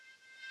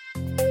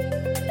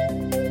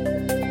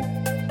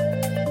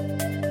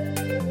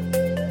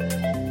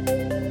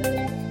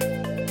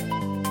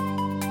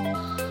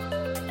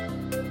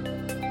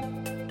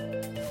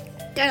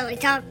Girly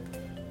talk.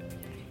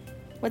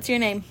 What's your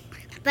name?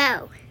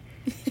 Beau.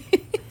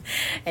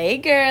 Hey,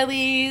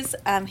 girlies.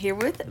 I'm here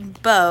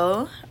with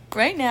Beau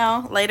right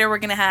now. Later, we're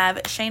going to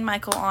have Shane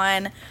Michael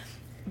on.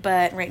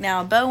 But right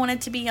now, Beau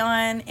wanted to be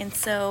on. And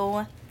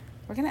so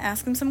we're going to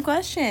ask him some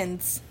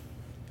questions.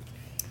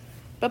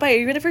 Bye-bye. Are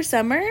you ready for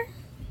summer?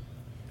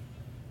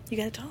 You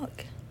got to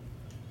talk.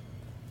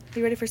 Are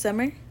you ready for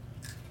summer?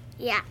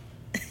 Yeah.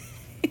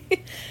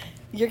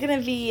 You're going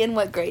to be in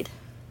what grade?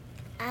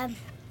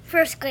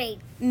 First grade.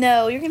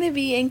 No, you're going to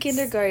be in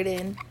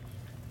kindergarten.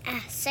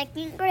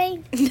 Second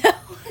grade. No.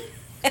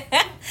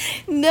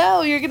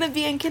 No, you're going to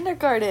be in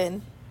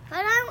kindergarten. But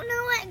I don't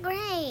know what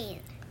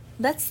grade.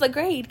 That's the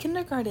grade,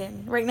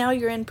 kindergarten. Right now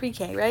you're in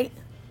pre-K, right?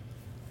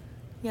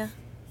 Yeah.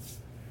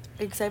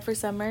 Are you excited for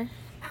summer?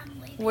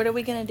 What are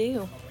we going to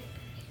do?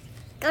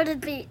 Go to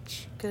the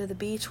beach. Go to the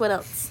beach. What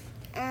else?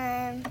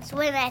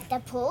 Swim at the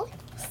pool.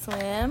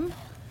 Swim.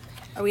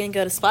 Are we going to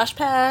go to splash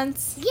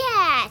pads?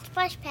 Yeah,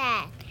 splash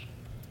pad.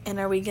 And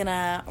are we going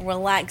to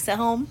relax at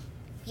home?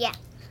 Yeah.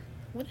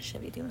 What is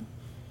Chevy doing?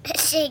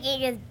 Shaking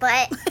his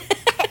butt.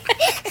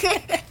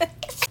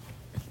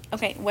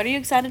 Okay, what are you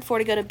excited for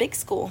to go to big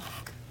school?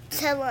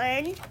 To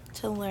learn.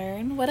 To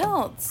learn. What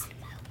else?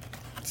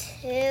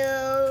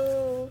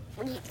 To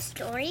read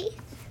stories.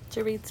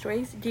 To read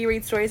stories. Do you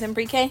read stories in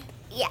pre-K?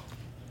 Yeah.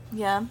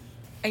 Yeah.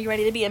 Are you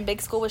ready to be in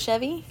big school with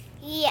Chevy?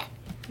 Yeah.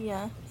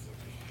 Yeah.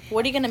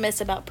 What are you going to miss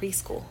about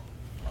preschool?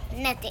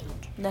 Nothing.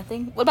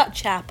 Nothing? What about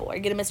chapel? Are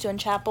you going to miss doing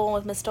chapel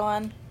with Miss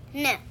Dawn?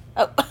 No.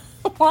 Oh,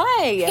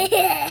 why?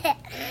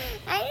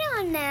 I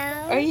don't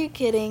know. Are you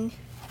kidding?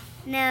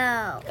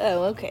 No.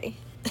 Oh, okay.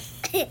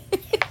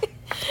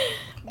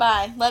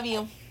 Bye. Love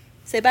you.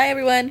 Say bye,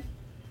 everyone.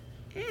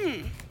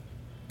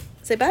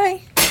 Say bye.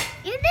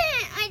 You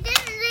didn't. I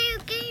didn't say you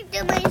came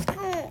to my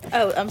school.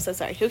 Oh, I'm so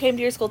sorry. Who came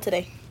to your school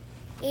today?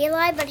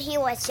 Eli, but he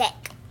was sick.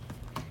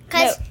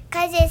 Because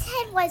his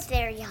head was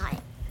very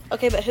hot.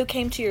 Okay, but who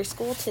came to your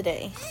school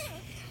today?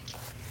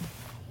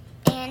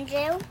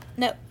 Andrew?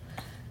 No.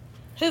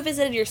 Who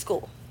visited your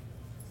school?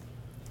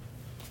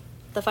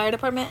 The fire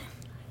department?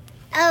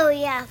 Oh,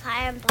 yeah,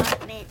 fire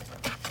department.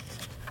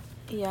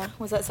 Yeah.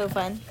 Was that so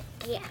fun?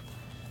 Yeah.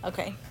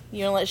 Okay.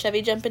 You want to let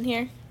Chevy jump in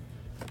here?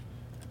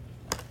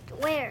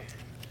 Where?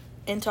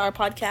 Into our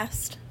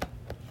podcast?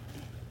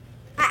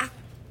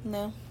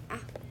 No?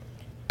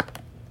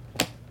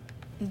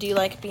 Do you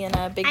like being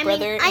a big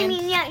brother?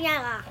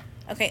 Yeah.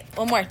 Okay,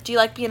 one more. Do you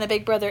like being a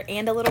big brother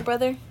and a little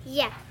brother?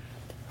 Yeah.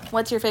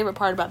 What's your favorite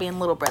part about being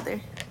little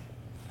brother?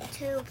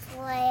 To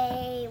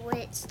play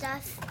with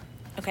stuff.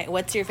 Okay,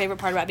 what's your favorite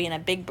part about being a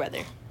big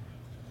brother?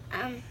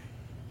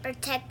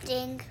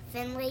 Protecting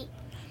Finley.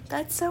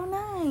 That's so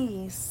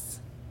nice.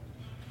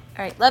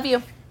 All right, love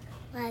you.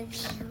 Love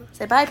you.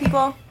 Say bye,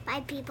 people.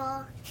 Bye,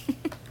 people.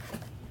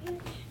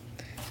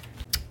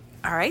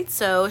 All right,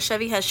 so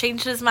Chevy has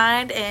changed his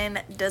mind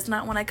and does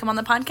not want to come on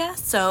the podcast,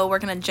 so we're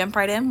going to jump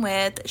right in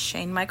with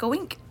Shane Michael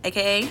Wink,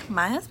 a.k.a.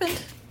 my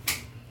husband.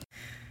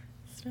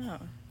 So.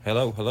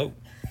 Hello. Right.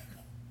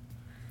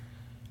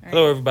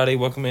 Hello, everybody.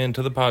 Welcome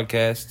into the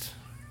podcast.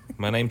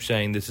 My name's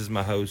Shane. This is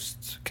my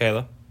host,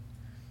 Kaila.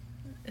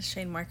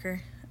 Shane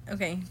Marker.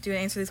 Okay, do you want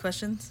to answer these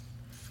questions?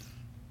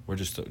 We're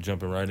just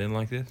jumping right in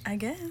like this? I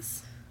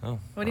guess. Oh.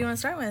 What do you want to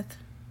start with?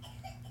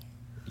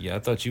 Yeah, I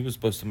thought you were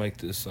supposed to make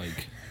this,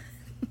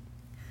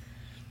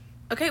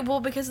 Okay, well,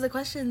 because the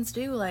questions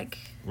do,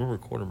 we're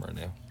recording right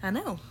now. I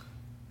know.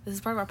 This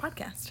is part of our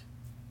podcast.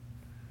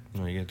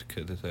 No, you have to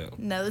cut this out.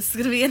 No, this is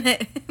going to be in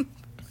it.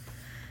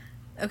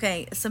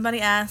 Okay, somebody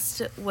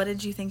asked, what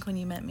did you think when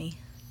you met me?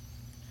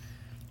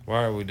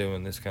 Why are we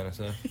doing this kind of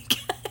stuff?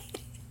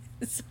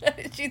 So what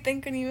did you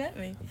think when you met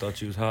me? I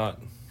thought you was hot.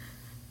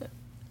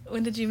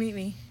 When did you meet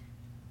me?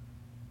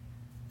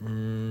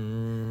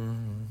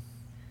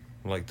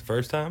 Like the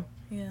first time?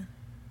 Yeah.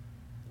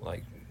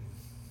 Like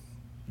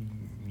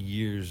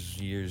years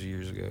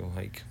ago.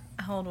 Like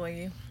How old were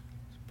you?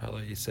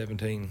 probably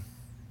 17.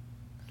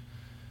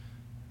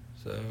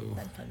 So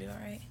That'd probably be all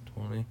right.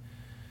 20,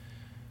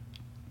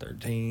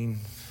 13,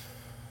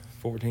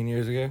 14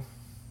 years ago.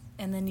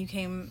 And then you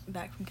came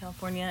back from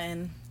California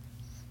and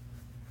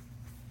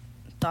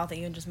thought that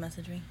you would just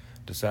message me.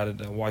 Decided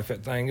to wife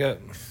that thing up.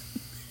 You're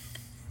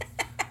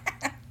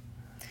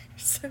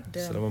so dumb.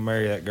 Said I'm gonna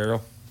marry that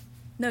girl.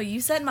 No,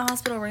 you sat in my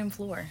hospital room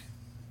floor.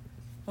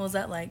 What was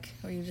that like?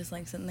 Were you just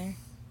sitting there?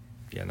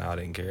 Yeah, no, I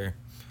didn't care.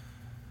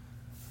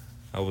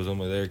 I was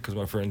only there because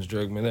my friends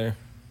drugged me there.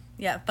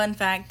 Yeah, fun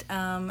fact,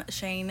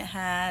 Shane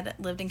had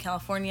lived in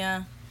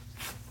California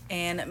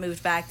and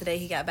moved back. The day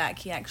he got back,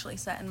 he actually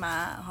sat in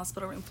my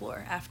hospital room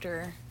floor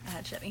after I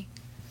had Chevy.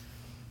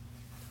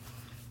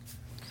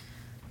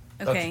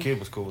 Thought Okay. your kid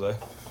was cool, though.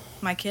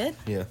 My kid?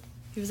 Yeah.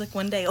 He was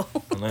 1 day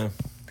old. I know.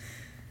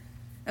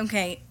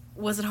 Okay,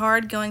 was it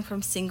hard going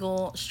from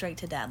single straight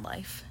to dad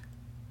life?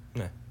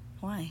 No.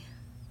 Why?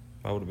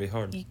 Why would it be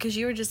hard? Because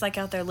you were just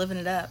out there living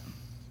it up.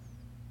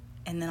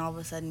 And then all of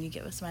a sudden you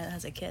get with somebody that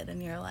has a kid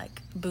and you're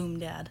like, boom,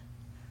 dad.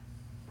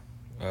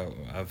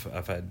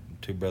 I've had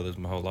two brothers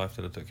my whole life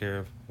that I took care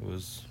of. It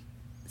was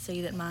So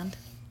you didn't mind?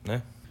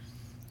 No.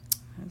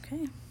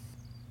 Okay.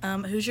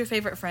 Who's your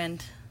favorite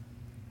friend?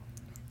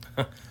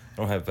 I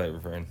don't have a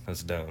favorite friend.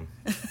 That's dumb.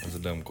 That's a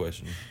dumb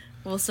question.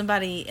 Well,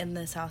 somebody in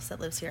this house that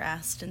lives here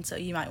asked, and so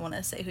you might want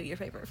to say who your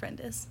favorite friend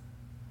is.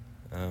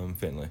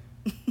 Finley.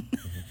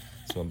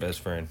 It's my best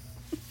friend.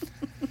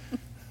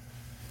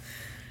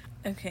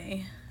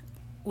 Okay.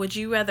 Would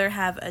you rather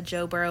have a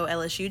Joe Burrow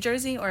LSU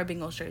jersey or a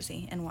Bengals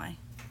jersey, and why?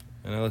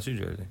 An LSU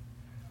jersey.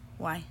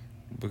 Why?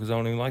 Because I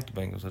don't even like the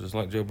Bengals. I just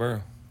like Joe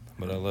Burrow.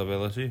 But I love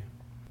LSU.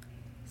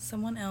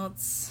 Someone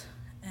else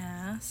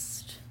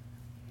asked,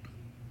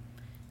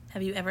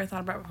 have you ever thought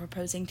about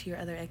proposing to your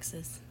other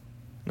exes?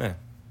 No.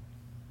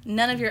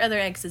 None of your other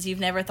exes you've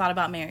never thought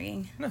about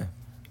marrying? No.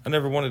 I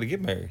never wanted to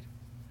get married.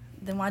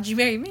 Then why'd you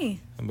marry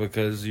me?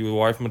 Because you were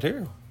wife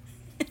material.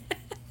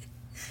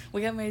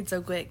 We got married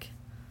so quick.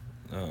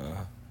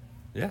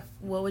 Yeah.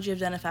 What would you have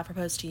done if I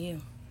proposed to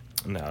you?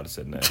 No, I'd have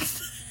said no.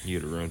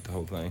 You'd have ruined the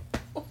whole thing.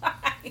 Why?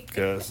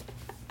 Because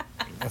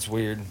that's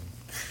weird.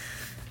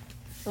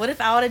 What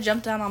if I would have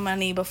jumped down on my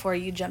knee before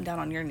you jumped down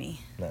on your knee?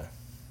 No.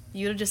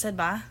 You would have just said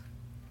bye?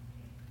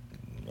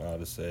 I'd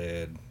have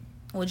said...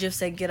 Would you have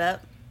said get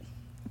up?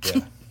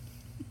 Yeah.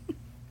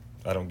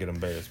 I don't get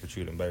embarrassed, but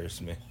you'd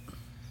embarrass me.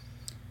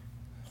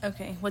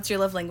 Okay. What's your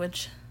love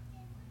language?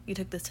 You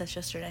took this test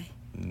yesterday.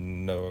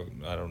 No,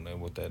 I don't know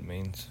what that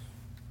means.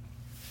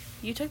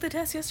 You took the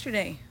test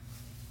yesterday.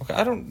 Okay,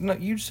 I don't know.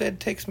 You said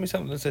text me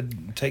something that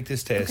said take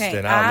this test, Okay,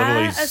 and I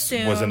literally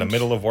assumed, was in the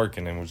middle of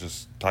working and was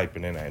just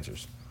typing in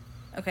answers.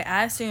 Okay,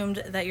 I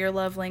assumed that your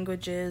love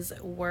languages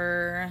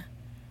were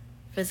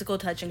physical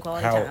touch and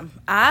quality time.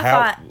 I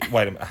thought...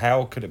 Wait a minute.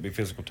 How could it be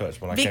physical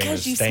touch when I can't even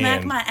because you stand?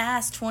 smack my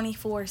ass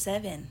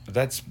 24/7.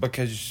 That's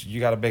because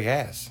you got a big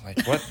ass.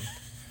 Like, what?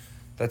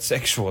 That's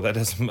sexual. That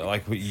doesn't...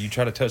 Like, you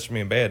try to touch me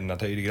in bed, and I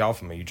tell you to get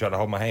off of me. You try to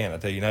hold my hand. I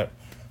tell you no.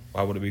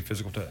 Why would it be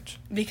physical touch?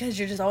 Because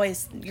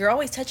you're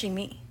always touching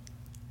me.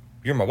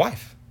 You're my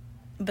wife.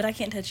 But I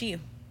can't touch you.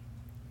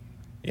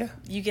 Yeah.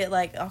 You get,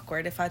 like,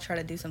 awkward if I try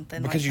to do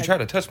something. Because like you try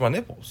to touch my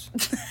nipples.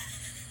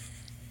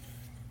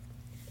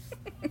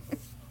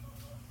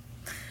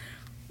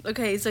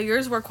 Okay, so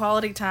yours were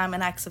quality time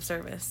and acts of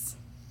service.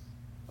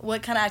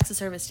 What kind of acts of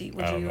service would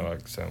you... I don't know.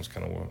 It sounds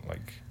kind of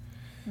like...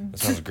 That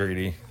sounds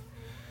greedy.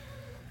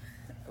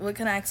 What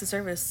kind of acts of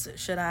service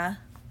should I...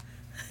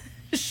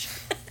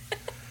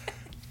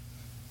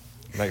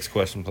 Next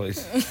question,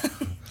 please.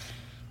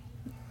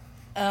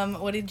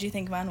 What did you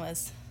think mine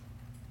was?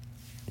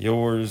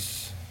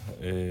 Yours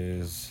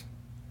is...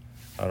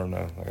 I don't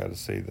know. I got to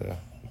see the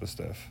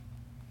stuff.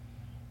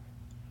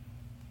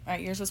 All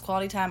right, yours was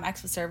quality time,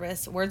 acts of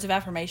service. Words of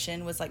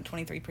affirmation was like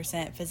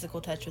 23%. Physical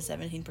touch was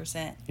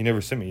 17%. You never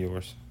sent me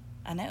yours.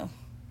 I know.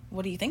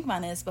 What do you think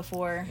mine is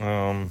before?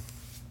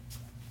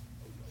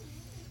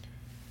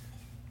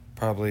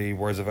 Probably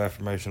words of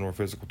affirmation or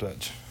physical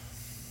touch.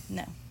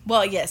 No.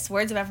 Well, yes,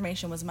 words of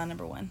affirmation was my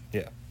number one.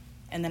 Yeah.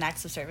 And then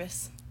acts of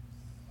service.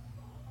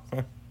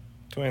 Huh.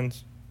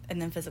 Twins.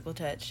 And then physical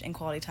touch and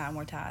quality time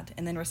were tied.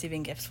 And then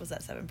receiving gifts was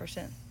at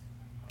 7%.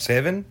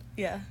 7?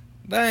 Yeah.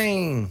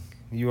 Dang.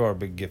 You are a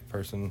big gift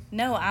person.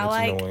 No, I That's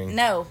like... annoying.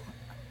 No.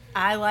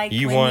 I like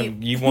you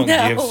when you want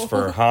No. gifts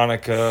for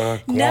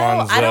Hanukkah, Kwanzaa.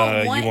 No, I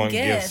don't want you want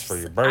gifts. gifts for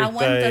your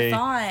birthday.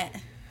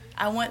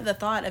 I want the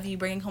thought of you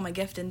bringing home a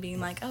gift and being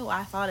like, oh,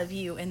 I thought of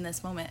you in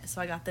this moment,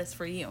 so I got this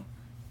for you.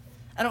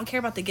 I don't care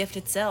about the gift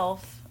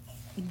itself,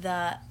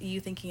 you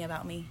thinking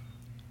about me.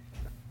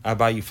 I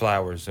buy you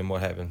flowers, and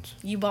what happens?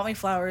 You bought me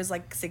flowers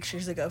like 6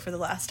 years ago for the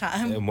last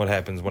time. And what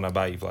happens when I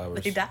buy you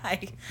flowers? They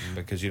die.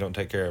 Because you don't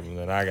take care of them,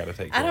 then I got to take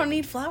care of them. I don't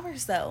need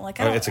flowers, though. Like,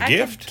 It's a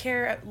gift? could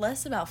care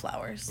less about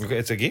flowers. Okay,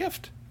 it's a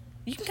gift.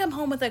 You can come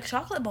home with a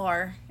chocolate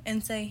bar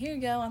and say, here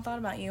you go, I thought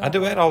about you. I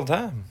do that all the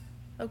time.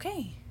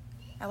 Okay.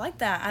 I like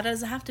that. It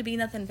doesn't have to be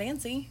nothing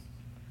fancy.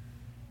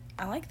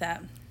 I like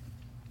that.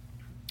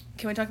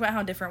 Can we talk about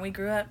how different we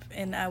grew up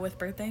with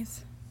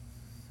birthdays?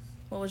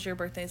 What was your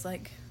birthdays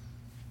like?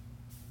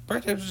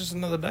 Birthday was just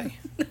another day.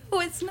 No,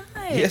 it's not.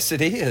 Yes,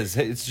 it is.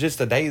 It's just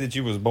the day that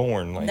you was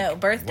born. Like, no,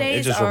 birthdays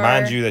it just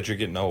reminds you that you're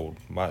getting old.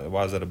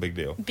 Why is that a big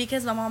deal?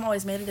 Because my mom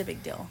always made it a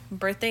big deal.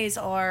 Birthdays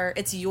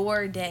it's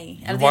your day.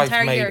 Your wife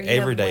made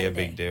every day a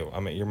big deal. I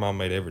mean, your mom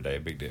made every day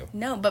a big deal.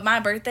 No, but my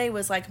birthday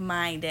was like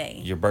my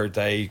day. Your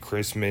birthday,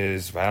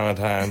 Christmas,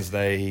 Valentine's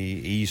Day,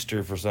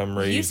 Easter for some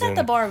reason. You set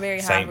the bar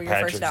very high St. for your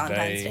Patrick's first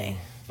Valentine's Day.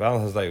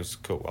 Valentine's Day was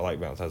cool. I like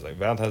Valentine's Day.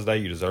 Valentine's Day,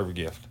 you deserve a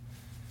gift.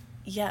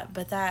 Yeah,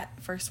 but that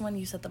first one,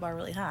 you set the bar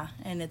really high,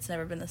 and it's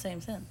never been the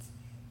same since.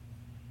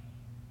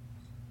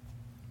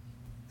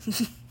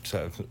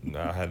 So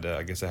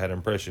I guess I had to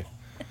impress you.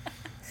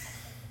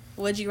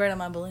 What'd you write on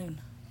my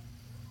balloon?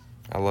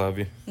 I love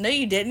you. No,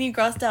 you didn't. You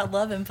crossed out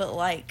love and put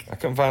like. I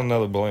couldn't find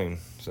another balloon,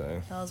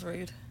 so. That was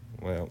rude.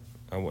 Well,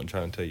 I wasn't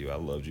trying to tell you I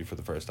loved you for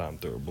the first time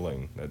through a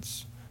balloon.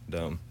 That's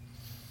dumb.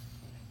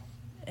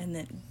 And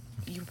then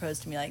you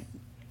proposed to me like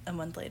a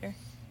month later.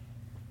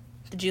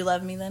 Did you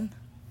love me then?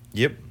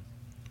 Yep.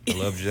 I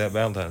loved you that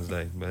Valentine's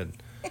Day, but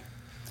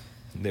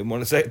didn't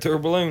want to say it through a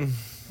balloon.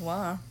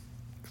 Why?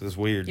 Because it's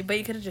weird. But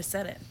you could have just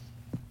said it.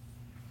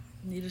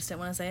 You just didn't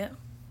want to say it?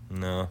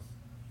 No.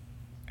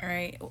 All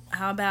right.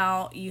 How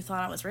about you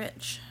thought I was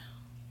rich?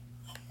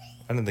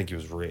 I didn't think he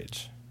was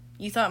rich.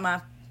 You thought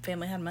my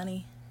family had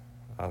money.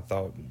 I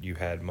thought you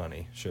had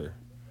money, sure.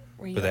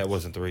 But that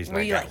wasn't the reason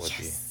I got with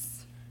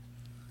yes?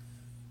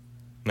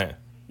 you. No.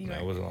 You No,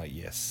 weren't. it wasn't like,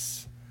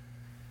 yes.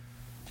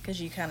 Because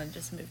you kind of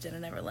just moved in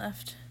and never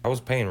left. I was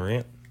paying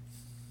rent.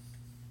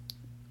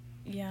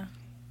 Yeah.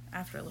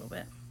 After a little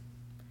bit.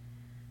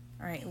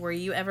 All right. Were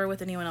you ever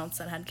with anyone else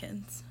that had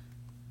kids?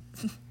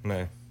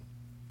 No.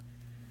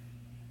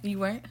 You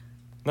weren't?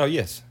 No,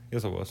 yes.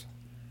 Yes, I was.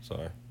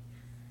 Sorry.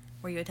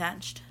 Were you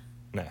attached?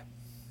 No.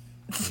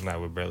 No,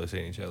 we barely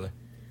seen each other.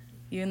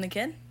 You and the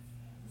kid?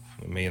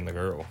 Me and the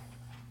girl.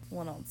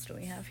 What else do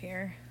we have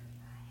here?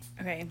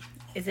 Okay.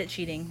 Is it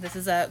cheating? This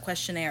is a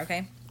questionnaire,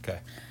 okay? Okay.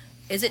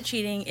 Is it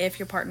cheating if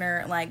your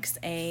partner likes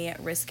a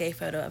risque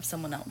photo of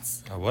someone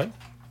else? A what?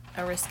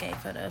 A risque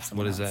photo of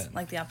someone What is else. that?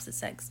 Like the opposite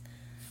sex.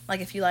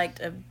 Like if you liked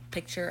a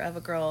picture of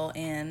a girl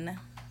in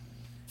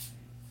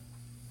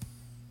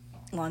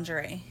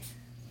lingerie.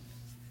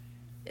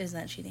 Is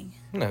that cheating?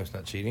 No, it's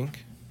not cheating.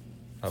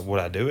 Would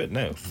I do it?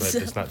 No, but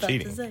it's not About to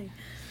cheating. say.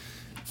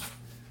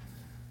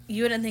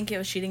 You wouldn't think it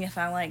was cheating if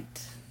I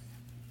liked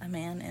a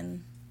man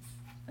in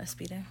a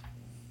Speedo?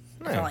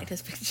 If I No. liked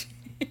his picture.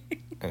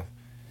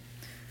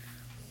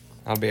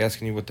 I'll be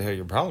asking you what the hell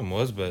your problem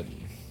was, but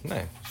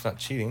no, it's not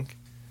cheating.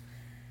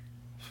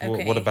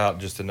 Okay. What about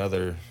just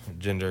another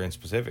gender in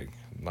specific?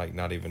 Like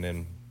not even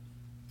in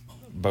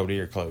boat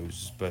ear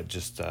clothes, but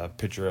just a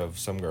picture of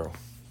some girl.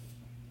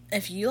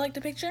 If you liked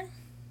a picture?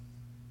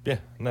 Yeah,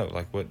 no,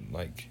 like what,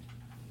 like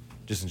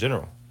just in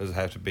general. Does it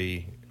have to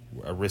be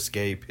a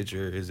risque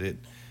picture? Is it?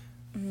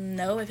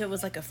 No, if it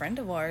was like a friend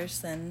of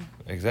ours, then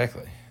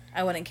Exactly.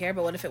 I wouldn't care.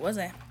 But what if it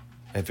wasn't?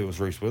 If it was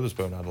Reese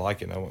Witherspoon, I'd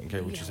like it. I wouldn't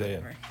care what you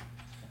said. Whatever.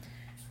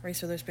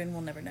 Reese Witherspoon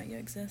will never know you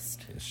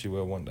exist. She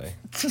will one day.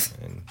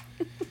 And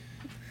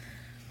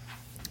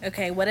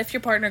Okay, what if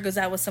your partner goes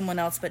out with someone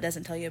else but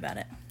doesn't tell you about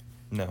it?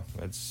 no,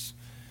 that's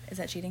Is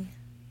that cheating?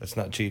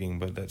 not cheating,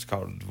 but that's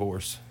called a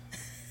divorce.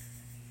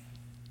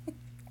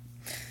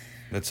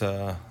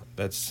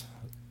 That's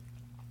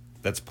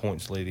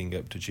points leading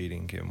up to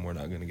cheating, Kim. We're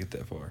not going to get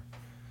that far.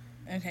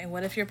 Okay,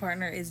 what if your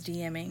partner is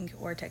DMing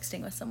or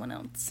texting with someone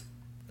else?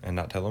 And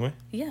not telling me?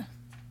 Yeah.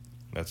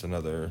 That's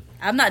another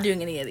I'm not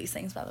doing any of these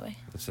things, by the way.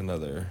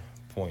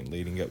 point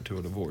leading up to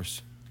a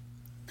divorce.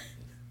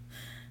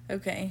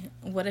 Okay,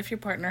 what if your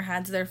partner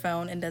hides their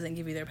phone and doesn't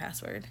give you their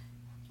password?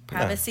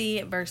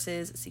 Privacy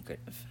versus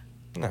secretive.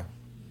 No,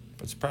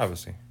 it's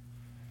privacy.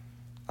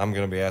 I'm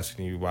going to be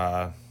asking you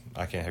why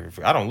I can't have your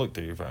phone. I don't look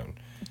through your phone.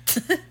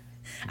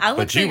 I look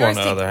But through you, on yours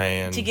the other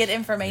hand, to get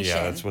information.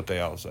 Yeah, that's what they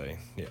all say.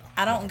 Yeah.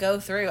 I don't go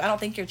through. I don't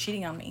think you're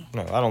cheating on me.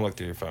 No, I don't look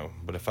through your phone.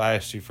 But if I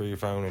asked you for your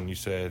phone and you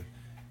said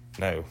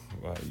no,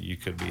 you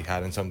could be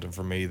hiding something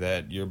from me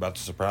that you're about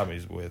to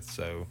surprise me with.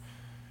 So,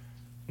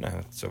 no,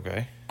 it's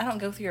okay. I don't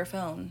go through your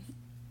phone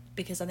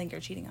because I think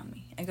you're cheating on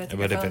me. I go through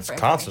But your if phone it's for information.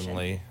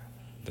 constantly,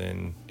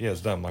 then yeah, it's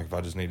dumb. Like if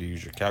I just need to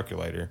use your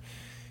calculator,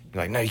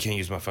 you're like, no, you can't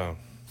use my phone.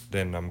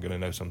 Then I'm gonna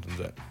know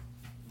something's up.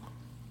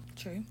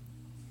 True.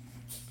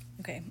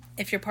 Okay.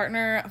 If your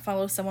partner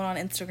follows someone on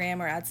Instagram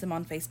or adds them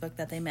on Facebook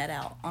that they met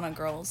out on a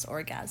girls' or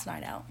a guys'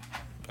 night out.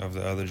 Of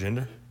the other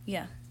gender,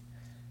 Yeah.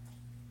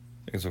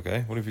 I think it's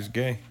okay. What if he's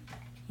gay?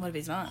 What if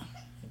he's not?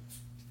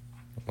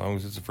 As long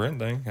as it's a friend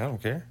thing, I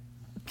don't care.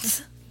 I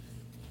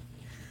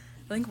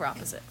think we're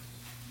opposite.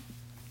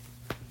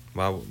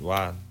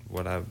 Why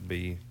would I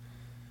be?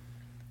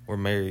 We're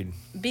married.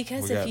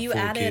 Because We if got you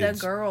 4 added kids.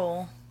 a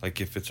girl,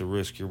 Like if it's a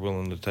risk you're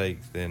willing to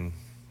take, then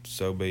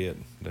so be it.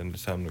 Then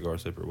it's time to go our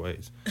separate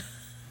ways.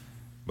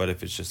 But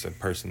if it's just a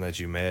person that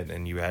you met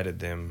and you added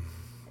them,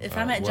 if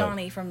I met what?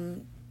 Johnny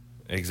from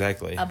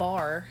Exactly. a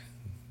bar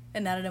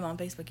and added him on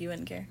Facebook, you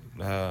wouldn't care.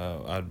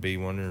 I'd be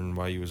wondering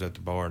why you was at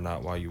the bar,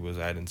 not why you was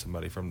adding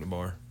somebody from the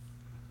bar.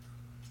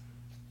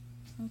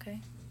 Okay.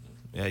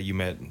 Yeah, you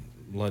met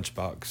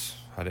Lunchbox.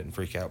 I didn't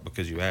freak out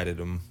because you added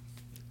him.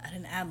 I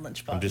didn't add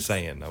Lunchbox. I'm just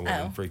saying, I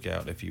wouldn't Oh. freak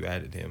out if you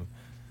added him.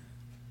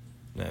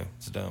 No,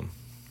 it's dumb.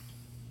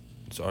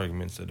 It's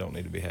arguments that don't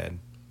need to be had.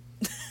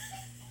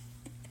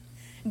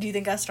 Do you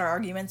think I start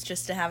arguments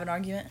just to have an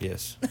argument?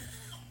 Yes.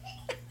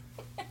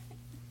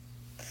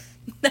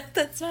 No,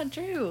 that's not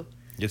true.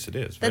 Yes, it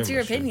is. That's Very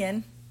your much true.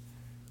 opinion.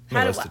 No,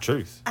 How that's do the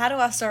truth. How do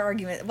I start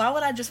argument? Why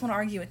would I just want to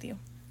argue with you?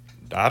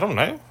 I don't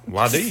know.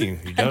 Why do you?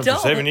 You've done it for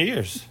don't. 7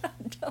 years.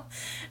 All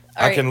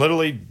I right. can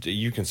literally,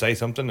 you can say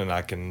something and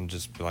I can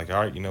just be like, all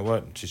right, you know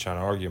what? She's trying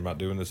to argue about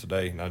doing this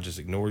today. And I'll just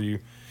ignore you.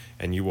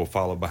 And you will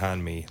follow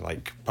behind me,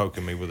 like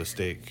poking me with a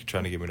stick,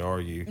 trying to get me to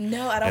argue.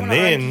 No, I don't And want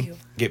to then argue.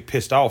 get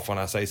pissed off when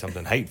I say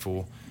something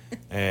hateful.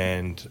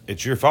 And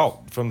it's your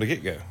fault from the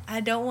get-go.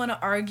 I don't want to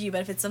argue,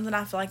 but if it's something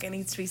I feel like it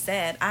needs to be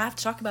said, I have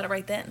to talk about it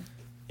right then.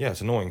 Yeah,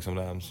 it's annoying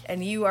sometimes.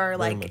 And you are Very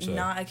like much so.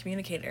 not a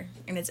communicator,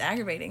 and it's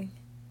aggravating.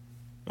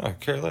 Oh, I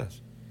care less.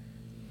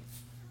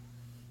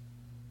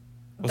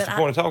 What's But the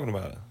point of talking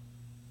about it?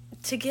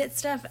 To get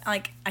stuff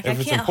like I If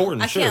it's can't.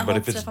 important, I sure. can't But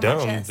hold if it's stuff on my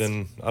dumb, chest.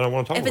 then I don't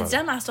want to talk If about it's it.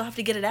 dumb, I still have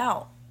to get it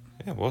out.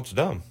 Yeah, well, it's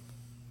dumb.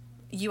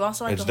 You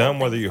also like It's to dumb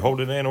hold whether things you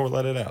hold it in or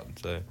let it out.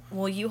 So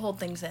Well, you hold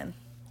things in.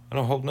 I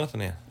don't hold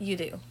nothing in. You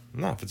do.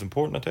 No, if it's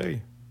important, I tell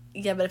you.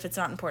 Yeah, but if it's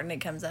not important,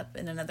 it comes up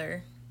in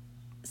another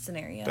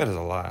scenario. That is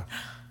a lie.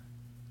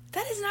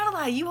 That is not a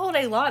lie. You hold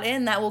a lot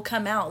in that will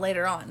come out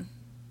later on.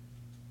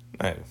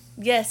 No.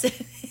 Yes,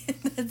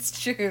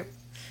 that's true.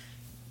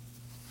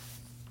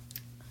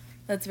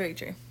 That's very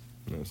true.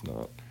 No, it's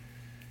not.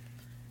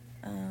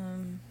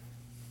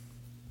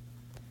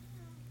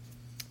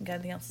 Got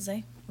anything else to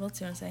say? What else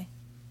do you want to say?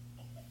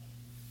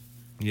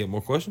 You got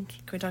more questions?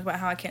 Can we talk about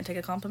how I can't take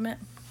a compliment?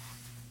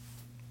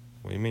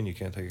 What do you mean you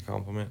can't take a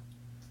compliment?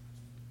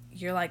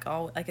 You're like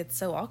it's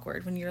so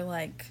awkward when you're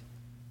like,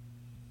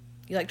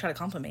 you like try to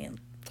compliment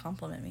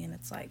me, and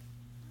it's like,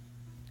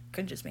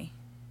 cringes me.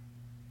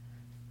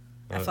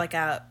 I feel like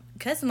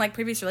because in like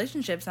previous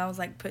relationships, I was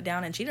like put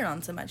down and cheated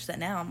on so much that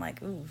now I'm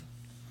like, ooh,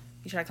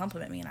 you try to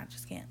compliment me, and I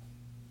just can't.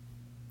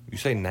 You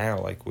say now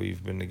like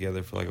we've been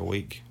together for like a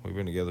week. We've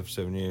been together for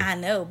 7 years. I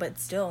know, but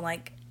still,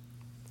 like,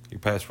 Your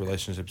past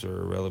relationships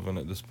are irrelevant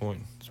at this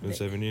point. It's been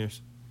 7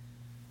 years.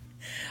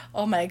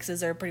 all my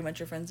exes are pretty much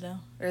your friends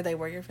now, or they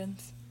were your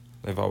friends.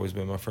 They've always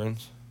been my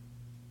friends.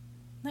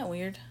 Isn't that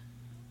weird?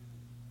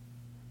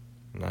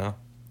 No.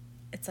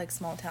 It's like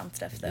small town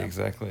stuff, though.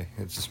 Exactly.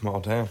 It's a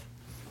small town.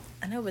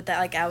 I know, but that,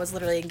 like, I was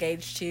literally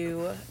engaged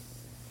to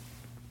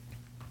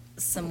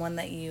someone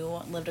that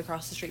you lived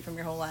across the street from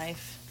your whole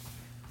life.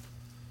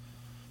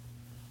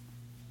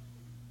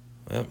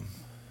 Yep.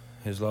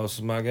 His loss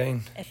is my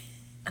gain.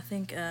 I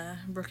think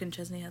Brooke and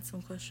Chesney had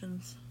some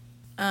questions.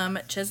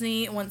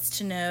 Chesney wants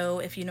to know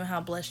if you know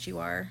how blessed you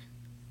are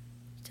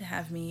to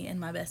have me and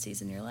my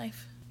besties in your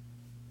life.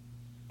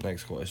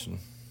 Next question.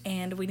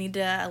 And we need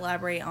to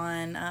elaborate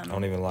on I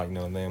don't even like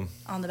knowing them.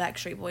 on the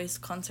Backstreet Boys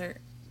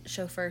concert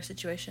chauffeur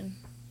situation.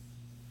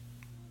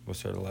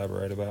 What's there to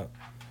elaborate about?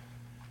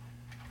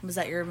 Was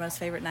that your most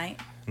favorite night?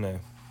 No.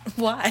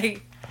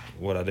 Why?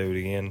 Would I do it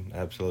again?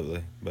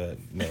 Absolutely. But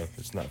no,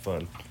 it's not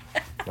fun.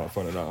 Not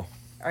fun at all.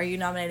 Are you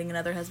nominating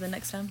another husband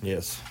next time?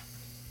 Yes.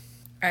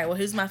 All right, well,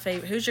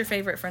 who's your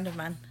favorite friend of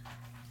mine?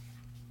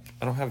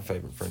 I don't have a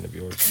favorite friend of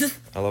yours.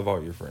 I love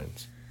all your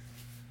friends.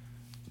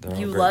 They're all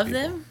You great love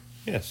people. them?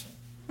 Yes.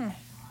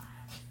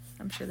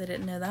 I'm sure they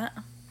didn't know that.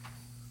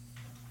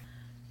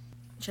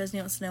 Chesney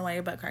wants to know why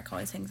your butt crack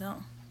always hangs out.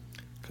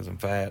 Because I'm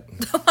fat.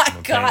 Oh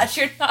my gosh,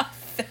 you're not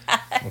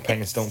fat. My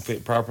pants don't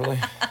fit properly.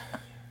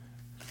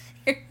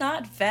 You're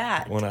not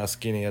fat. When I was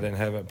skinny, I didn't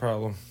have that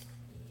problem.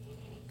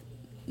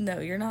 No,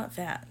 you're not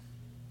fat.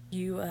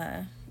 You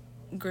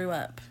grew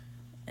up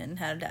and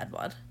had a dad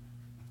bod.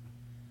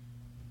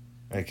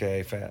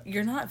 AKA fat.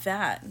 You're not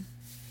fat.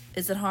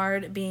 Is it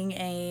hard being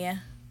a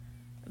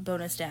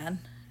bonus dad?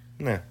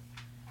 No.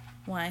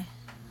 Why?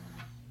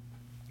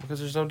 Because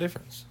there's no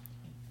difference.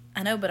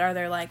 I know, but are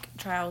there like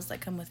trials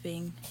that come with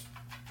being...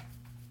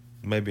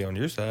 Maybe on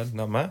your side,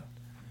 not mine.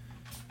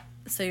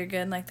 So you're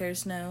good? Like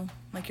there's no...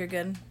 Like you're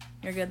good?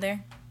 You're good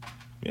there?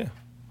 Yeah.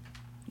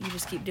 You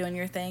just keep doing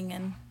your thing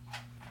and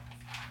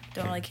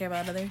don't really care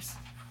about others?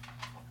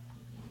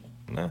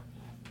 No.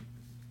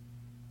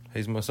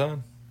 He's my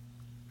son.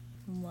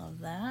 Love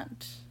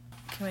that.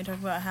 Can we talk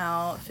about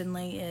how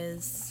Finley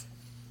is...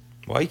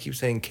 Why you keep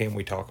saying, can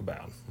we talk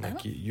about? Like,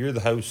 you're the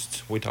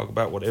host. We talk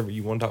about whatever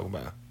you want to talk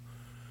about.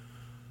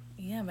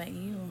 Yeah, but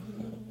I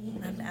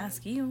have to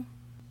ask you.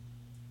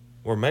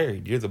 We're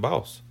married. You're the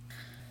boss.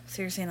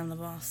 So you're saying I'm the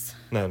boss?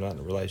 No, not in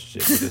a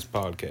relationship with this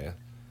podcast.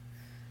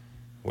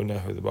 We know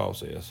who the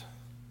boss is.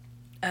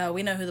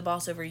 We know who the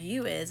boss over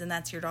you is, and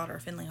that's your daughter,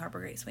 Finley Harper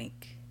Grace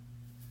Wink.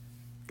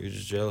 You're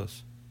just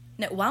jealous.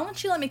 No, why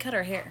won't you let me cut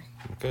her hair?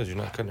 Because you're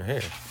not cutting her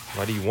hair.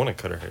 Why do you want to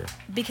cut her hair?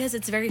 Because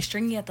it's very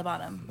stringy at the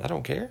bottom. I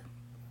don't care.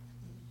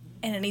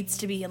 And it needs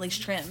to be at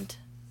least trimmed.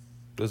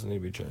 Doesn't need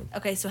to be trimmed.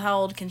 Okay, so how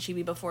old can she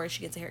be before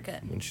she gets a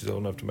haircut? When she's old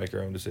enough to make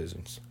her own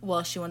decisions.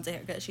 Well, she wants a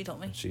haircut, she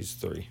told me. She's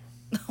 3.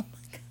 Oh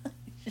my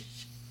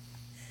gosh.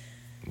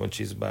 When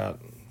she's about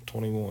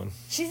 21.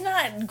 She's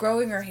not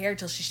growing her hair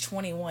till she's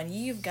 21.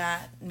 You've got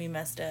me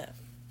messed up.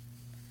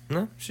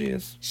 No, she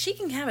is. She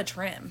can have a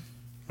trim.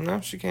 No,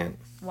 she can't.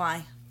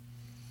 Why?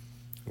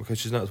 Because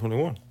she's not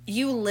 21.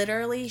 You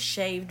literally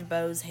shaved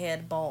Beau's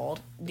head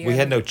bald. We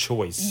had no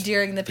choice.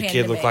 During the The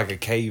pandemic. kid looked like a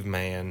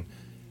caveman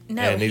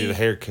and needed a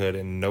haircut,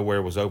 and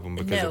nowhere was open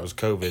because it was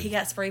COVID. He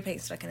got spray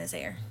paint stuck in his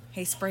hair.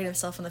 He sprayed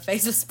himself in the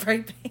face with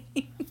spray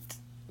paint.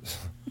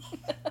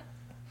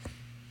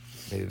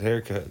 Needed a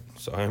haircut,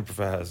 so I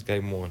improvised.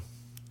 Gave him one.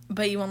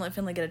 But you won't let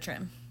Finley get a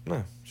trim.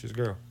 No, she's a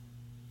girl.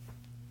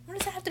 What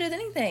does that have to do with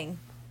anything?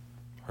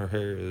 Her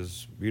hair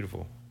is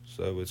beautiful,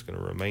 so it's going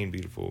to remain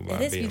beautiful by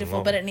It is being beautiful,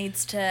 long. but it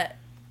needs to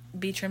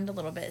be trimmed a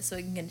little bit so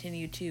it can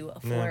continue to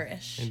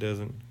flourish. No, it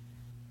doesn't.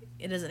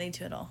 It doesn't need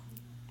to at all.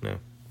 No.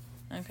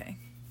 Okay.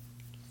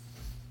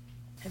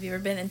 Have you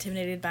ever been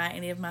intimidated by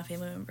any of my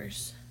family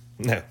members?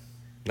 No.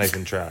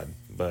 Nathan tried,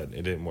 but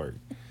it didn't work.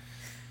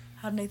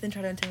 How did Nathan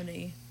try to intimidate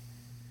you?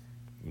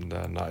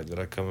 The night that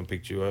I come and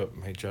picked you up,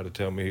 he tried to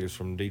tell me he was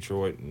from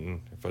Detroit,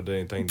 and if I did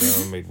anything to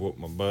him, he'd whoop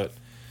my butt.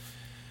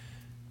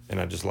 And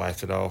I just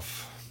laughed it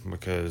off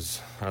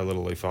because I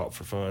literally fought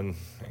for fun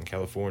in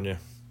California,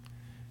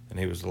 and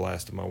he was the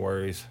last of my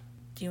worries.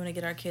 Do you want to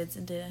get our kids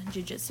into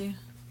jiu-jitsu?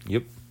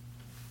 Yep.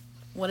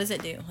 What does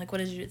it do? Like, what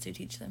does jiu-jitsu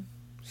teach them?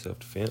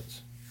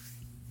 Self-defense.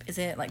 Is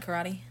it like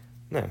karate?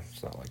 No,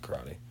 it's not like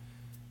karate. It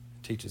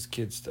teaches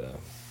kids to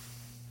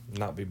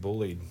not be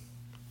bullied,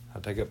 how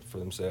to take up for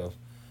themselves,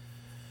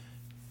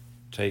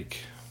 take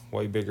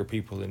way bigger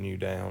people than you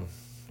down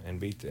and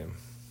beat them.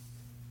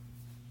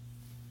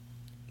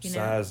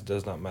 Size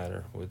does not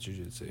matter with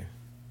jiu-jitsu,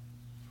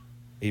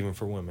 even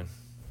for women.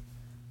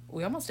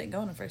 We almost didn't go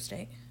on a first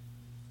date.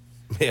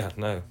 Yeah,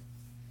 no.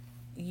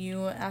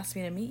 You asked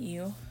me to meet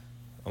you.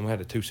 I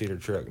had a 2-seater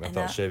truck, and I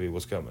thought Chevy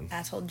was coming.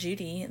 I told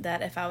Judy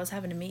that if I was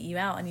having to meet you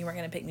out and you weren't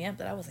going to pick me up,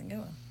 that I wasn't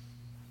going.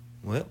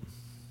 Well,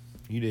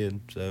 you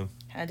did, so.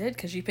 I did,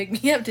 because you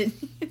picked me up, didn't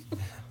you?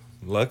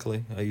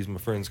 Luckily, I used my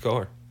friend's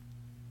car.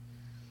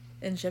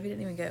 And Chevy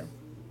didn't even go.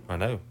 I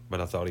know,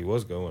 but I thought he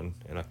was going,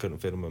 and I couldn't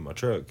fit him in my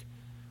truck.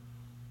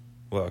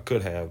 Well, I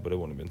could have, but it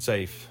wouldn't have been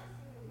safe.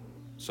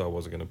 So I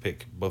wasn't going to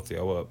pick both of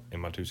y'all up in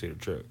my 2-seater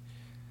truck.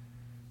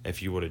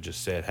 If you would have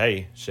just said,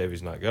 hey,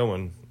 Chevy's not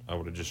going, I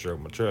would have just drove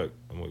my truck,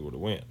 and we would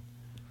have went.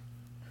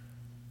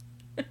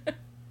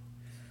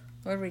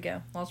 Where'd we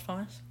go? Lost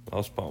Palmas?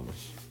 Lost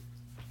Palmas.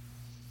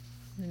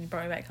 And then you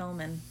brought me back home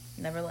and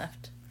never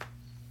left.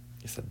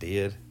 Yes, I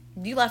did.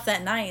 You left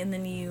that night, and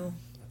then you...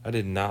 I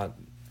did not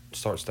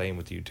start staying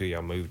with you till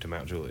y'all moved to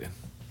Mount Juliet.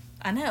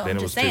 I know, Then I'm it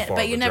just was too saying. far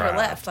But of you a never drive.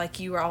 left. Like,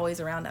 you were always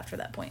around after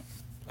that point.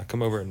 I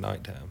come over at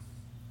nighttime.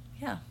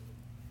 Yeah.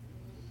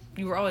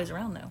 You were always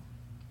around, though.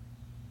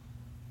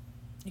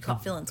 You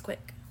caught feelings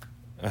quick.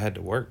 I had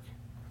to work.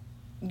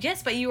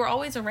 Yes, but you were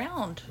always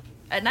around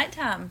at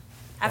nighttime,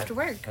 after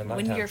work, at when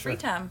nighttime, you're free sure.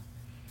 time.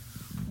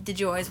 Did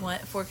you always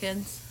want 4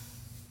 kids?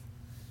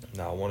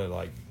 No, I wanted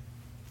like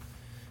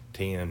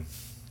 10.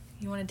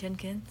 You wanted 10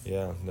 kids?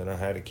 Yeah, then I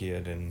had a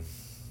kid, and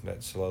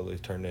that slowly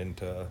turned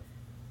into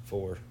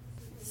 4.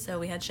 So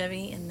we had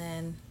Chevy, and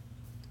then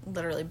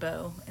literally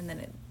Beau, and then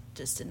it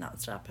just did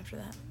not stop after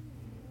that.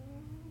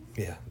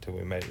 Yeah, until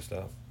we made it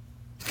stop.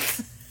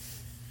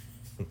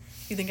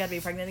 You think I'd be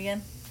pregnant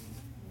again?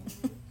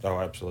 Oh,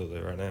 absolutely,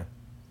 right now.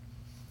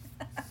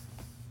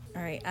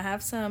 All right, I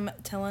have some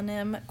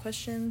Tellonym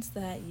questions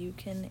that you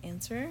can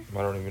answer.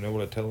 I don't even know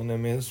what a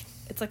tellonym is.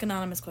 It's like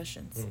anonymous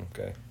questions.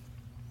 Okay.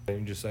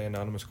 Can you just say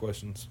anonymous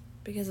questions?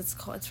 Because it's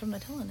from the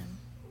Tellonym.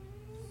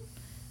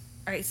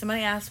 All right,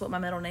 somebody asked what my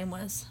middle name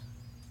was.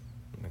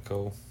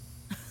 Nicole.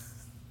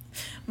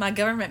 My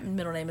government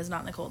middle name is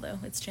not Nicole, though.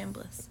 It's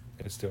Chambliss.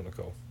 It's still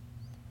Nicole.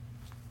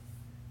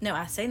 No,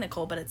 I say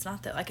Nicole, but it's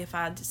not that. Like, if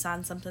I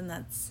sign something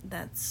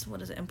that's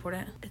what is it,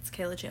 important? It's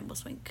Kaila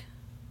Chambliss Wink.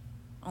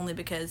 Only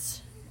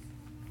because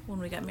when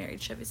we got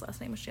married, Chevy's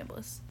last name was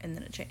Chambliss, and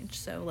then it changed.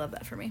 So, love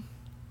that for me.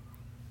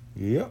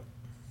 Yep.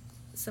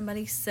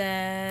 Somebody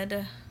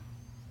said,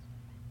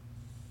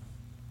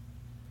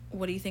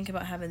 what do you think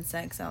about having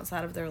sex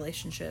outside of the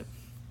relationship?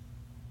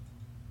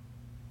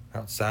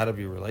 Outside of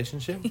your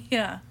relationship?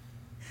 Yeah.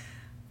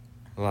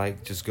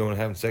 Like just going and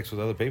having sex with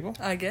other people?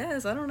 I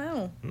guess. I don't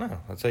know. No,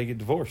 that's how you get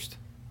divorced.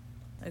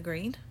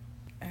 Agreed.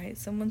 All right.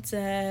 Someone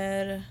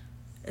said,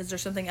 is there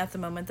something at the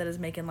moment that is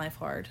making life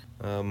hard?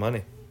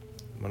 Money.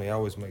 Money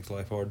always makes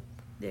life hard.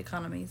 The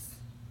economy's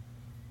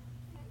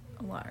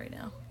a lot right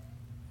now.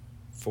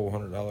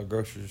 $400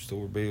 grocery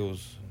store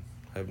bills.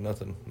 Have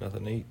nothing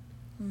to eat.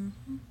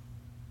 Mm-hmm.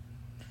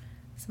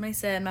 Somebody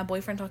said, my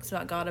boyfriend talks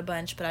about God a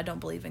bunch, but I don't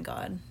believe in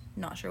God.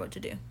 Not sure what to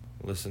do.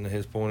 Listen to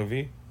his point of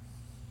view.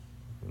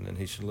 And then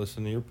he should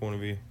listen to your point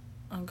of view.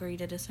 Agree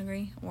to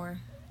disagree? Or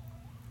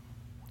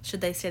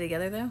should they stay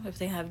together, though, if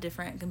they have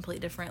complete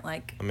different,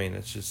 like, I mean,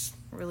 it's just...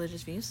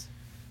 religious views?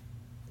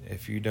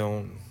 If you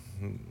don't...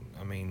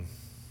 I mean...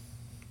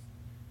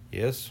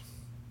 Yes.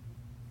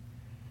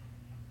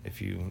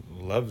 If you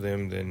love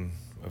them, then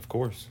of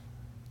course.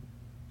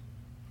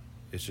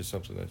 It's just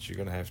something that you're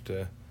going to have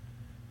to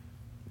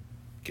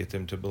get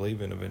them to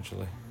believe in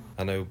eventually.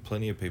 I know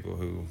plenty of people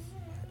who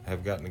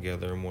have gotten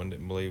together and one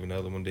didn't believe and the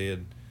other one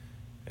did.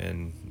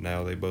 And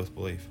now they both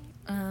believe.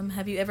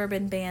 Have you ever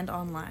been banned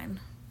online?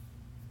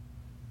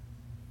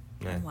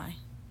 No. And why?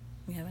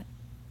 You haven't?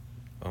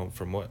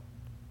 From what?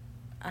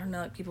 I don't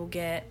know, like, people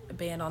get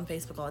banned on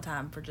Facebook all the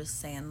time for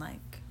just saying, like...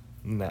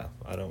 No,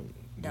 I don't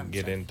Dumb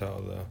get stuff. into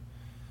all the...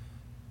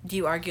 Do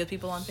you argue with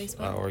people on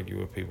Facebook? I argue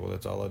with people.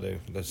 That's all I do.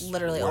 That's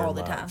Literally where all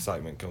the my time.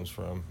 excitement comes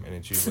from, and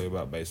it's usually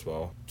about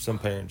baseball. Some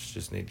parents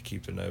just need to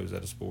keep their nose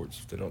out of sports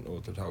if they don't know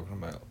what they're talking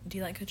about. Do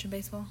you like coaching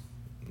baseball?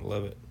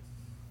 Love it.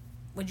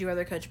 Would you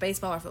rather coach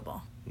baseball or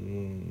football?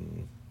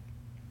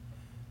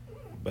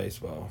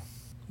 Baseball,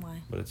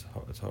 Why? but it's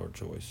a hard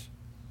choice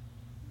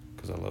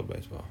because I love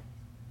baseball.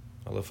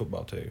 I love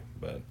football too,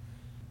 but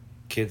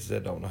kids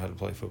that don't know how to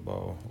play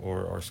football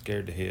or are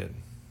scared to hit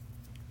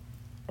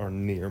are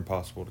near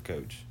impossible to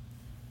coach.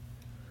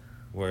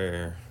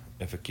 Where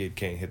if a kid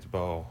can't hit the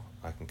ball,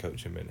 I can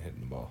coach him in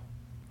hitting the ball.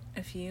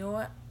 If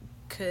you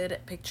could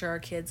picture our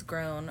kids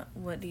grown,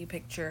 what do you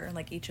picture,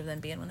 like, each of them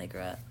being when they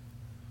grow up?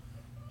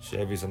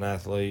 Chevy's an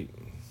athlete.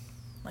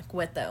 Like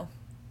what though?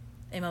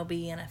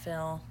 MLB,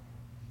 NFL.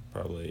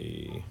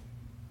 Probably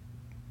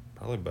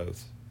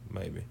both,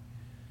 maybe.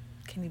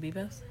 Can you be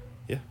both?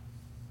 Yeah,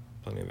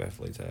 plenty of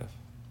athletes have.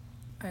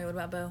 All right, what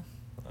about Beau?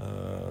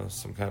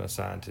 Some kind of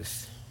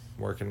scientist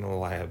working in a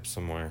lab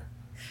somewhere.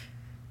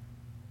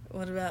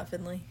 What about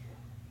Finley?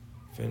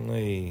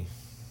 Finley.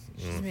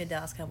 She's going to be a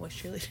Dallas Cowboys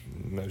cheerleader.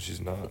 No,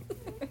 she's not.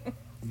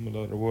 My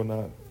daughter will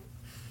not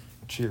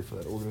cheer for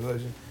that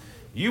organization.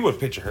 You would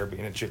picture her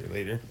being a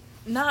cheerleader.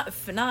 Not.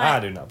 I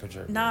do not picture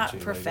her being a Not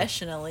cheerleader.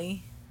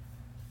 professionally.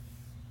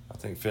 I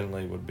think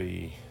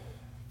Finley's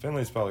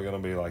probably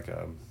going to be like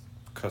a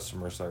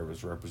customer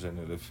service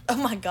representative. Oh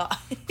my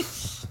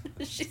gosh.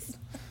 She's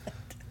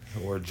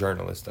not. Or a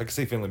journalist. I could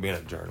see Finley being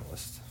a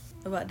journalist.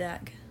 What about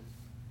Dak?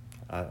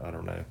 I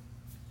don't know.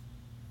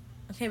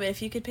 Okay, but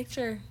if you could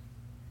picture.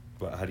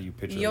 But how do you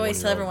picture? You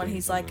always tell everyone being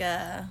he's something? like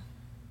a.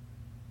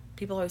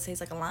 People always say he's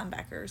like a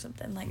linebacker or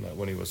something. Like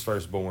When he was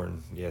first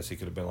born, yes, he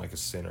could have been like a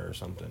center or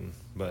something.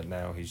 But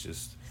now he's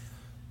just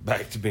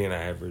back to being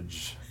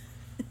average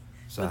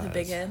size. with a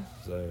big head.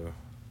 So.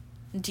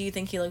 Do you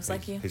think he looks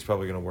like you? He's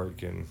probably going to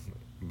work in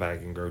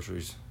bagging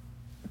groceries.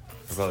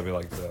 He'll probably be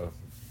like the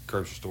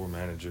grocery store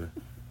manager.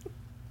 Do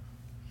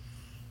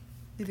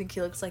you think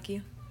he looks like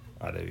you?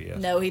 I do, yes.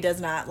 No, he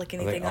does not look I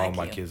anything think like all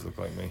my you. kids look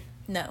like me.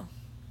 No.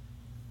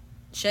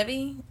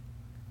 Chevy's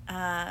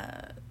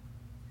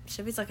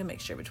like a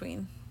mixture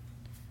between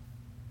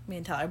me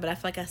and Tyler, but I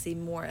feel like I see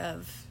more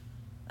of,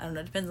 I don't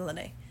know, it depends on the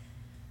day.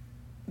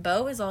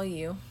 Beau is all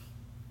you.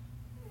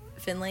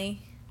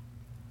 Finley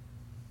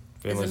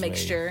is a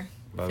mixture.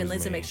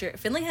 Finley's a mixture.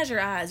 Finley has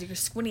your eyes, your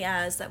squinty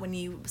eyes that when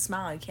you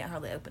smile, you can't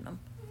hardly open them.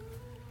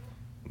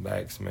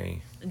 Dak's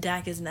me.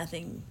 Dak is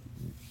nothing.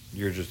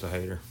 You're just a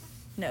hater.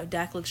 No,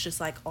 Dak looks just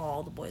like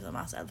all the boys on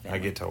my side of the family.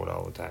 I get told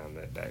all the time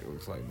that Dak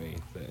looks like me.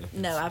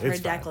 No, I've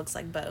heard Dak looks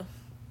like Beau.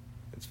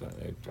 It's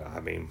fine. I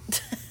mean,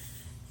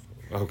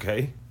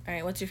 okay. All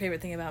right, what's your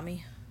favorite thing about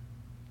me?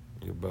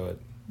 Your butt.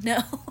 No.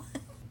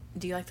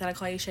 Do you like that I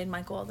call you Shane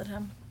Michael all the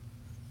time?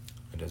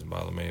 It doesn't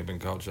bother me. I've been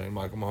called Shane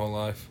Michael my whole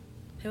life.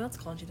 Who else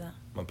called you that?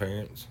 My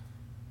parents.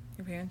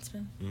 Your parents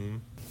did? Mm-hmm.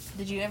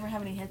 Did you ever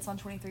have any hits on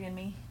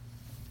 23andMe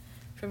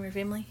from your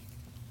family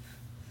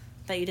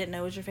that you didn't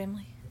know was your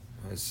family?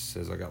 It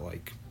says I got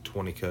like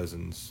 20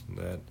 cousins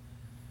that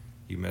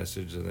you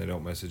message and they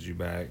don't message you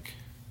back.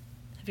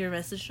 Have you ever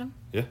messaged them?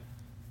 Yeah.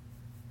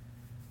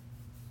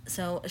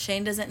 So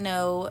Shane doesn't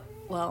know,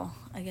 well,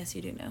 I guess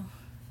you do know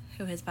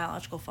who his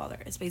biological father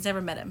is, but he's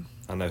never met him.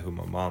 I know who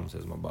my mom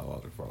says my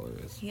biological father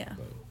is. Yeah.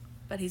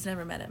 But he's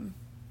never met him.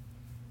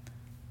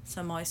 So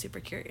I'm always super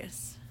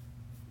curious.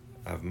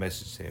 I've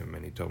messaged him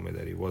and he told me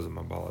that he wasn't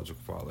my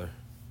biological father.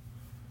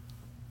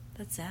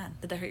 That's sad.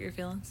 Did that hurt your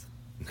feelings?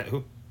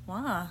 No.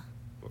 Why?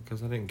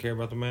 Because I didn't care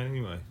about the man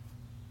anyway.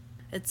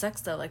 It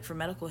sucks though, like for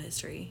medical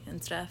history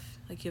and stuff.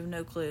 Like you have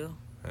no clue.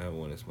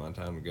 When it's my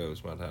time to go,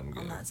 it's my time to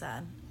go. On that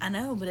side. I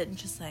know, but it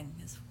just like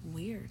it's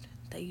weird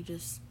that you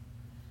just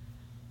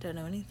don't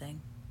know anything.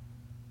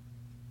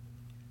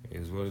 It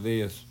is what it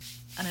is.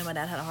 I know my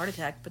dad had a heart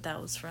attack, but that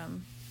was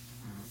from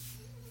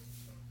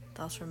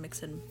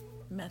mixing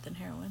meth and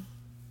heroin.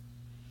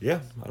 Yeah,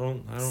 I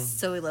don't.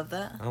 So we love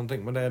that. I don't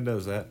think my dad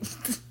does that.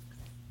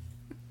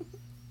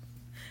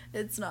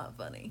 It's not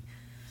funny.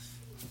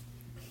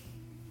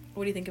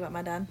 What do you think about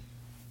my dad?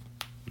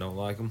 Don't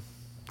like him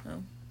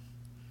Oh.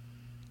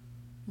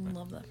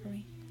 Love that for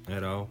me.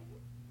 at all.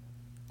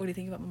 What do you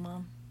think about my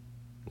mom?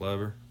 Love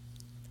her.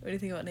 What do you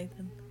think about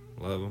Nathan?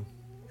 Love him.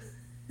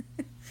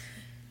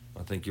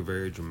 I think you're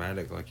very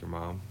dramatic like your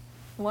mom.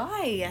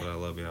 Why? But I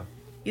love y'all.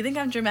 You think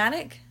I'm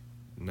dramatic?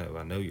 No,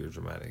 I know you're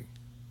dramatic.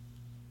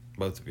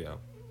 Both of y'all.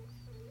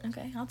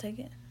 Okay, I'll take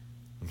it.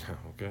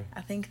 Okay.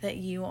 I think that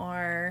you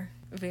are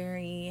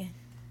very...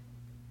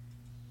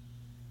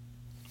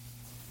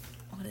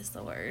 What is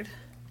the word?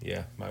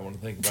 Yeah, might want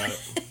to think about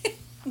it.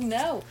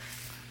 No.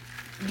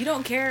 You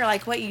don't care,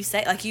 like, what you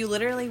say. Like, you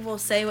literally will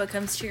say what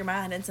comes to your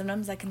mind, and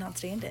sometimes I cannot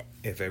stand it.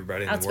 If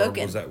everybody in the world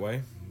Outspoken. was that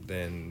way,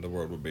 then the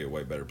world would be a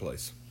way better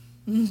place.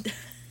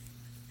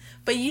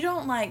 But you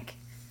don't, like...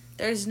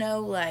 There's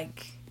no,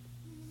 like...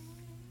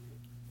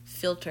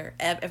 filter,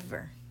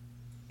 ever.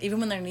 Even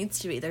when there needs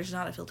to be, there's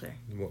not a filter.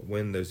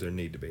 When does there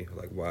need to be?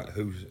 Like, why?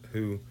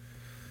 Who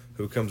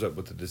comes up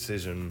with the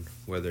decision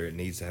whether it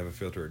needs to have a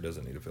filter or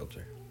doesn't need a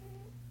filter?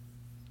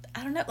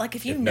 I don't know. Like,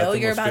 if you If know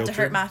nothing you're was about to filtered-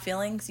 hurt my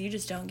feelings, you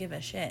just don't give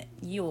a shit.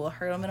 You will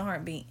hurt them in a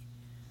heartbeat.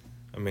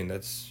 I mean,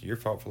 that's your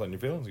fault for letting your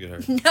feelings get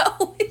hurt.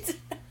 No, it's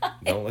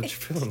not. Don't let your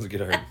feelings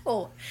get hurt.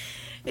 No.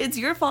 It's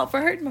your fault for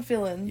hurting my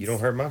feelings. You don't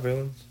hurt my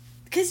feelings.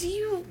 Because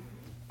you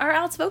are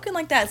outspoken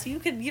like that, so you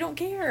don't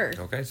care.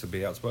 Okay, so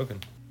be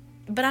outspoken.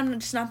 But I'm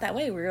just not that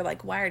way. We're,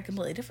 like, wired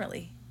completely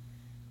differently.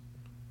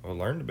 Well,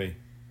 learn to be.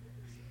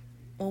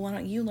 Well, why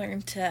don't you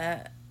learn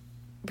to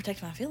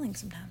protect my feelings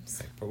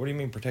sometimes? But what do you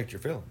mean protect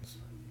your feelings?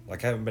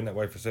 Like, I haven't been that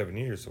way for 7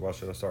 years, so why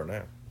should I start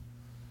now?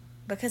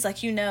 Because,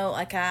 like,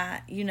 like,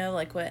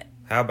 what...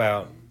 How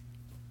about,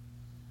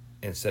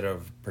 instead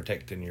of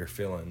protecting your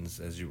feelings,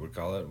 as you would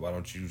call it, why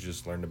don't you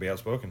just learn to be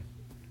outspoken?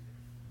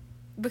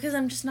 Because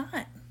I'm just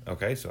not.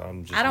 Okay, so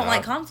I don't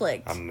like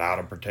conflict. I'm not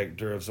a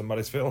protector of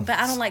somebody's feelings. But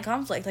I don't like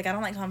conflict. Like, I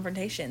don't like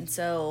confrontation,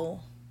 so...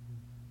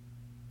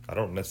 I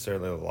don't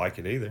necessarily like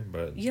it either,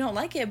 but... You don't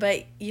like it,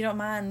 but you don't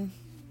mind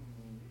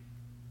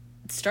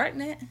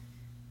starting it.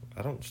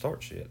 I don't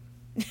start shit.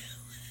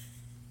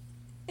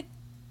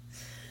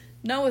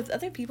 No, with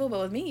other people, but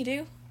with me, you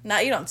do.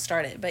 Not, you don't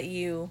start it, but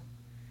you...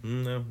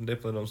 No,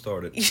 definitely don't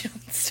start it. You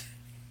don't start.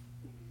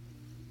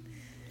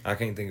 I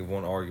can't think of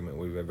one argument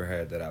we've ever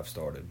had that I've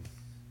started.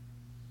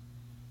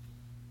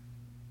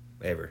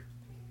 Ever.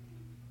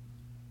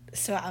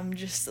 So I'm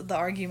just the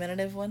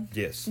argumentative one?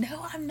 Yes.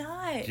 No, I'm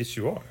not. Yes,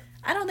 you are.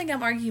 I don't think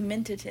I'm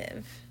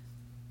argumentative.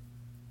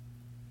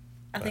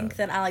 I think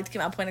that I like to get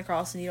my point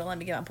across and you don't let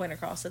me get my point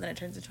across, so then it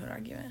turns into an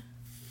argument.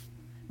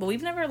 But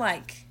we've never,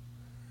 like...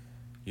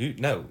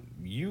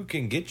 You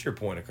can get your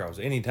point across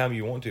anytime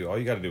you want to. All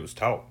you got to do is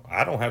talk.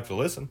 I don't have to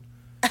listen.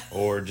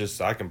 Or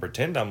just I can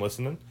pretend I'm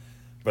listening.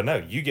 But no,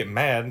 you get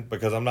mad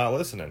because I'm not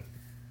listening.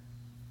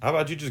 How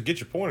about you just get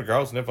your point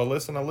across, and if I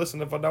listen, I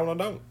listen. If I don't, I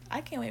don't.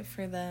 I can't wait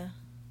for the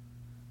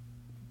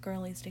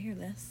girlies to hear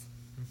this.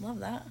 Love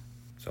that.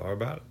 Sorry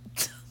about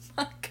it.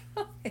 Oh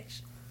my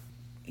gosh.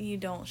 You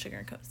don't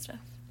sugarcoat stuff.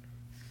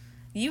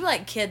 You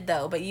like kid,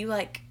 though, but you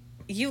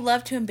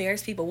love to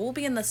embarrass people. We'll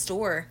be in the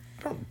store.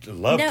 I don't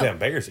love to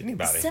embarrass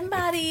anybody.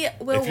 Somebody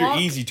will If you're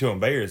easy to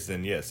embarrass,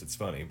 then yes, it's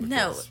funny.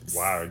 No.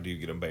 Why do you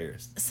get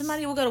embarrassed?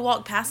 Somebody will go to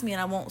walk past me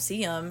and I won't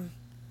see them.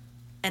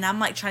 And I'm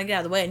like trying to get out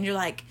of the way. And you're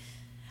like,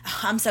 oh,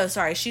 I'm so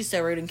sorry. She's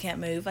so rude and can't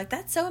move. Like,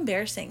 that's so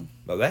embarrassing.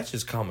 But that's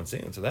just common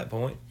sense at that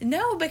point.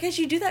 No, because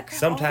you do that crap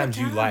Sometimes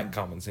all the time. you lack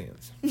common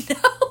sense. No,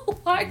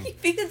 why are you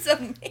being so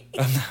mean?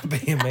 I'm not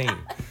being mean.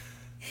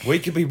 We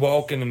could be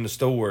walking in the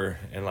store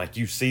and like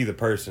you see the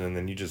person and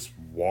then you just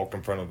walk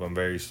in front of them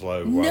very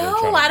slow while they're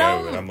trying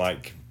to go. And I'm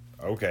like,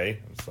 okay.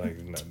 It's like,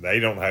 no, they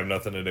don't have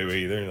nothing to do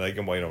either. They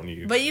can wait on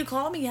you. But you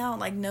call me out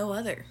like no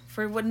other.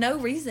 For no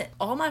reason.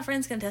 All my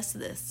friends can attest to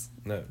this.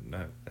 No,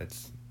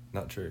 that's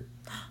not true.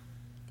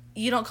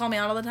 You don't call me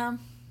out all the time?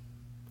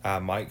 I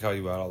might call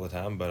you out all the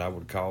time, but I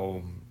would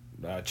call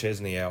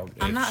Chesney out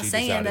I'm not if she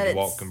saying decided that to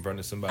walk in front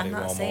of somebody I'm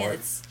at not Walmart. saying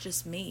it's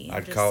just me. I'm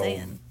I'd just call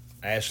saying.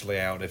 Ashley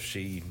out if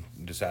she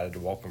decided to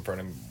walk in front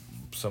of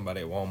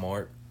somebody at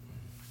Walmart.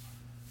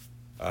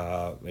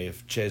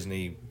 If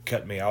Chesney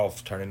cut me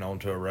off turning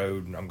onto a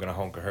road, I'm going to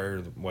honk at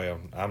her. Well,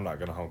 I'm not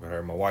going to honk at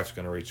her. My wife's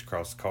going to reach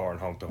across the car and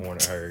honk the horn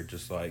at her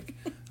just like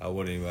I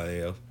would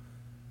anybody else.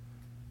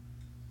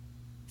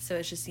 So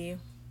it's just you?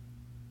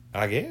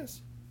 I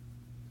guess.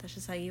 That's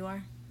just how you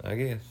are? I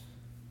guess.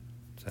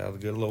 That's how the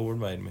good Lord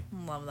made me.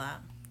 Love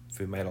that. If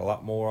we made a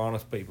lot more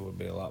honest people, it would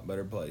be a lot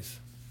better place.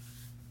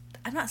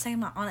 I'm not saying I'm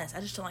not honest. I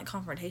just don't like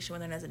confrontation when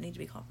there doesn't need to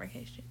be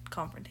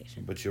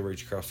confrontation. But you'll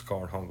reach across the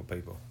car and honk at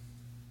people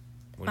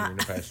when you're in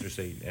the passenger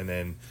seat, and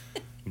then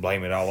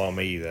blame it all on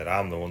me that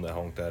I'm the one that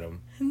honked at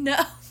them. No.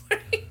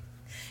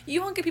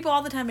 You honk at people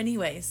all the time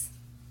anyways.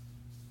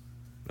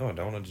 No, I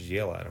don't. I just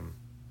yell at them.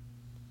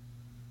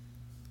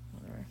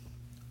 Whatever.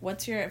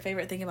 What's your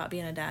favorite thing about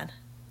being a dad?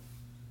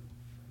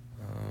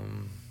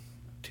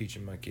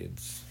 Teaching my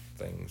kids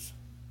things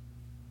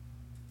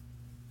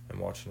and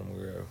watching them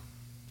grow.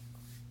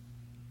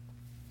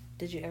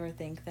 Did you ever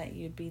think that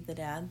you'd be the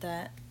dad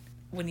that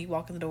when you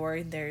walk in the door,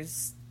 they're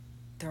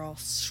all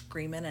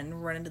screaming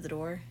and running to the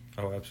door?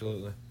 Oh,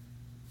 absolutely.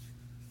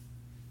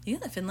 You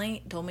know that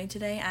Finley told me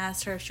today? I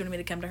asked her if she wanted me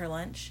to come to her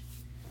lunch.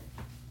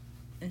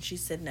 And she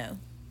said no.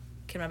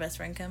 Can my best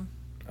friend come?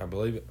 I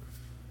believe it.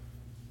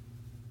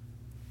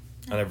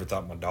 I never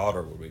thought my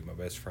daughter would be my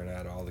best friend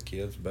out of all the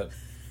kids, but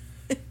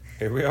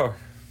here we are.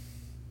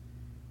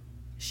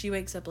 She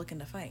wakes up looking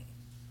to fight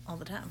all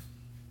the time.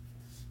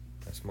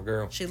 That's my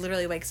girl. She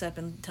literally wakes up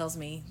and tells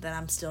me that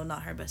I'm still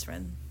not her best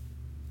friend.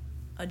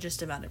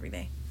 Just about every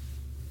day.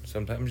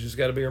 Sometimes you just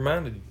got to be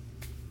reminded.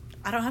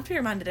 I don't have to be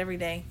reminded every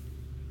day.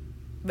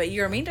 But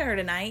you were mean to her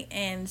tonight,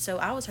 and so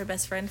I was her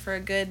best friend for a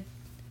good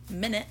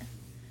minute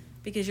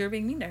because you were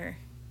being mean to her.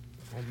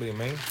 I was being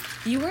mean.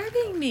 You were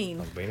being mean.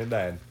 I was being a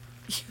dad.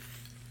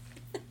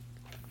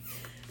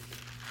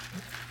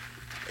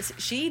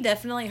 She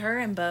definitely, her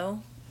and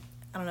Beau.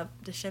 I don't know,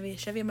 is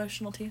Chevy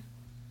emotional too?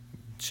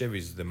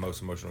 Chevy's the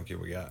most emotional kid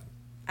we got.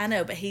 I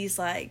know, but he's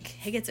like,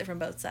 he gets it from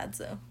both sides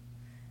though.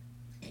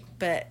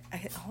 But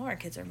all our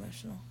kids are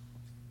emotional.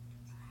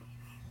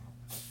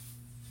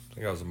 I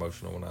think I was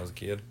emotional when I was a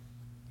kid.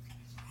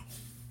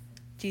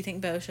 Do you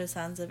think Beau shows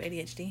signs of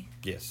ADHD?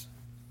 Yes,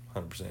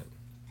 100%.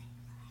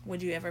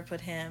 Would you ever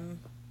put him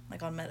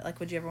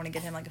would you ever want to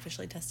get him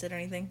officially tested or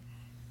anything?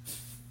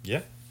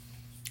 Yeah,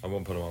 I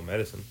won't put him on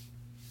medicine.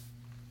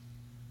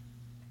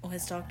 Well,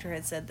 his doctor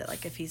had said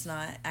that if he's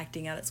not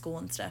acting out at school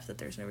and stuff, that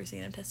there's no reason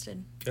to get him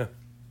tested. Yeah.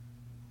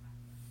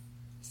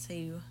 So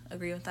you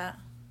agree with that?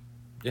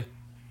 Yeah.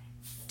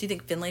 Do you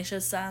think Finley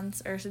shows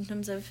signs or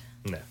symptoms of?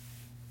 No.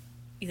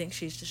 You think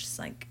she's just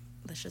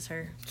that's just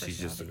her personality? She's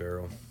just a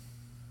girl.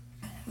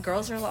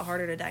 Girls are a lot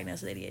harder to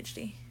diagnose with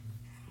ADHD.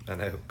 I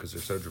know, because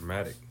they're so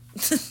dramatic.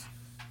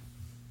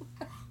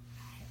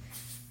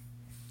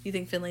 You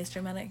think Finley's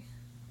dramatic?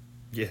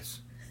 Yes.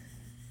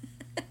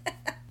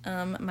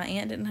 My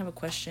aunt didn't have a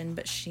question,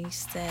 but she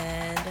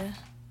said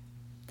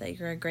that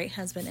you're a great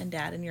husband and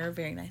dad, and you're a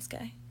very nice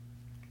guy.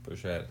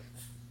 Push at it.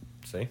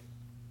 See?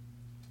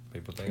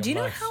 People think Do you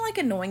I'm know nice. how, like,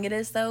 annoying it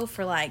is, though,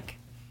 for, like...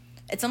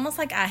 It's almost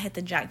like I hit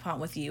the jackpot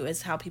with you,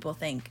 is how people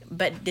think.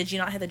 But did you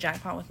not hit the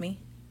jackpot with me?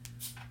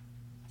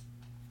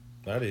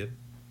 I did.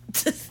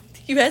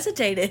 You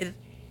hesitated.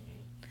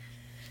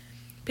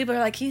 People are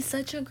like, he's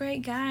such a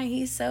great guy.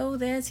 He's so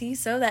this, he's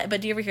so that.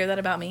 But do you ever hear that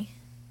about me?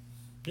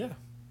 Yeah.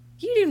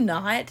 You do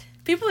not.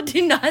 People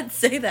do not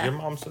say that. Your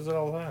mom says it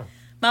all the time.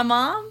 My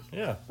mom?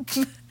 Yeah.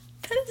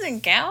 That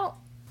doesn't count.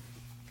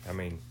 I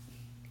mean,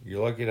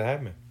 you're lucky to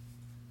have me.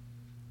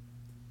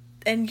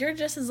 And you're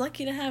just as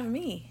lucky to have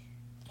me.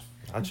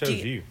 I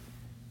chose you.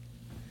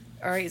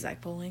 All right,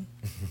 Zach Bowling.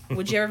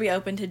 Would you ever be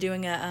open to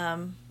doing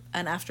an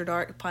After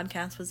Dark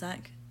podcast with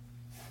Zach?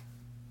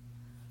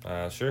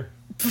 Sure.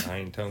 I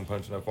ain't tongue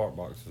punching no fart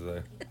boxes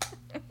there.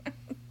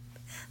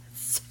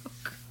 So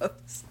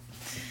gross.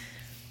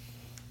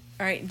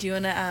 All right, do you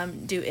want to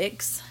do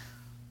Icks?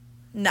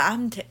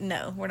 No,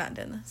 no, we're not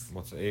doing this.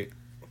 What's the ick?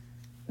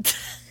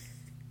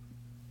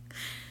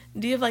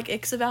 Do you have, like,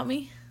 Icks about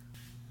me?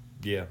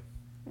 Yeah.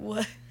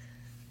 What?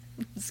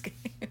 I'm scared.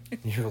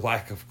 Your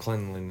lack of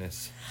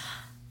cleanliness.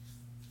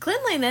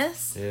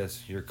 Cleanliness?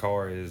 Yes, your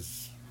car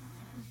is...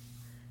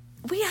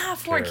 We have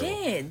 4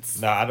 terrible.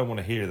 kids. No, I don't want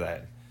to hear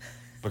that.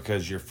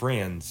 Because your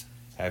friends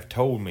have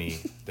told me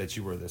that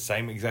you were the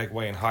same exact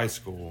way in high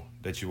school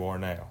that you are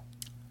now.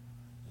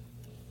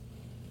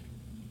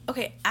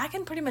 Okay, I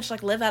can pretty much,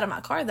 like, live out of my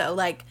car, though.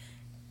 Like,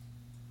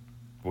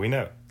 We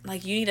know.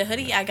 you need a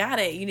hoodie? I got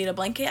it. You need a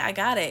blanket? I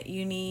got it.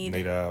 You Need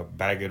a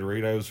bag of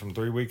Doritos from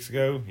 3 weeks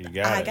ago? You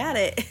got it. I got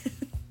it.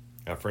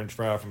 A French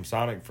fry from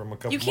Sonic from a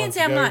couple You can't months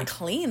say I'm ago? not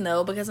clean,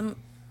 though, because I'm...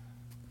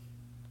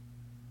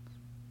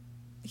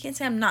 You can't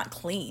say I'm not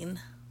clean.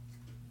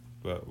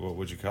 But what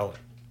would you call it?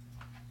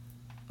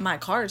 My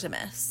car's a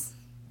mess.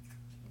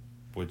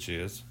 Which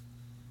is?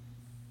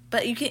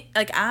 But you can't...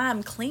 Like,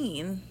 I'm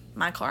clean.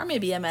 My car may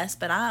be a mess,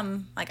 but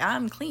I'm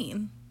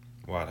clean.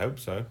 Well, I'd hope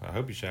so. I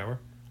hope you shower.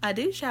 I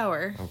do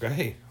shower.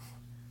 Okay.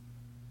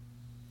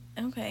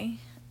 Okay.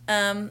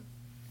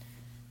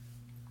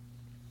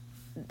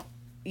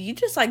 You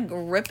just, like,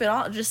 rip it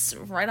off, just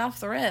right off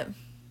the rip.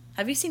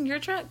 Have you seen your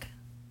truck?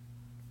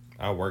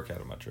 I work out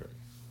of my truck.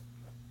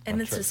 And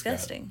My it's truck's got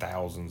disgusting.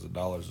 thousands of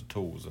dollars of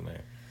tools in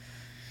there.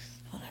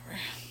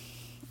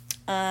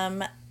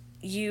 Whatever.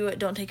 You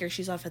don't take your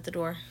shoes off at the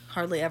door.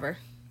 Hardly ever.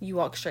 You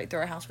walk straight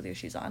through our house with your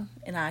shoes on.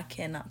 And I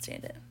cannot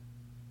stand it.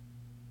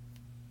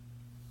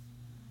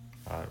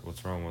 All right,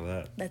 what's wrong with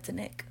that? That's a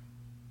nick.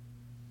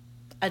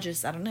 I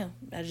don't know.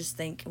 I just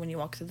think when you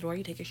walk through the door,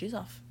 you take your shoes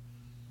off.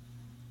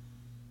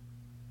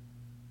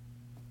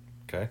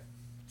 Okay.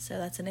 So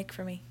that's a nick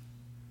for me.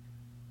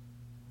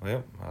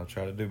 Well, I'll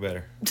try to do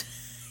better.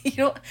 Do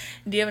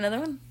you have another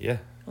one? Yeah.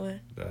 What?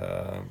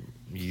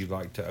 You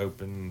like to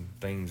open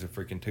things of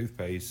freaking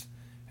toothpaste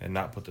and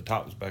not put the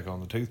tops back on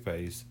the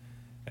toothpaste,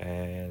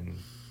 and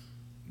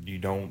you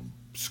don't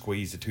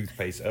squeeze the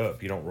toothpaste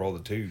up. You don't roll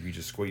the tube. You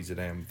just squeeze the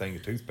damn thing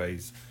of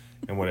toothpaste,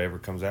 and whatever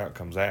comes out,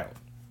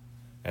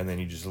 and then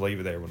you just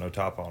leave it there with no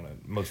top on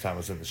it. Most of the time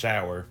it's in the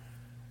shower,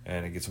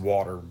 and it gets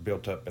water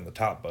built up in the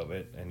top of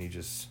it, and you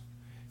just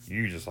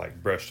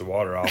like brush the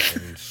water off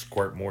and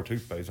squirt more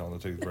toothpaste on the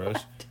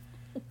toothbrush.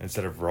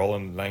 Instead of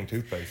rolling the dang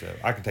toothpaste up.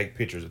 I can take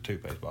pictures of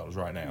toothpaste bottles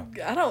right now.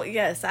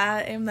 Yes,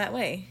 I am that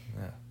way.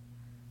 Yeah.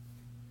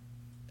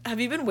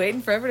 Have you been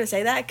waiting forever to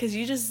say that? Because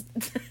you just...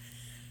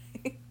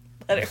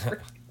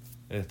 Whatever.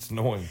 It's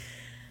annoying.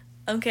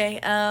 Okay,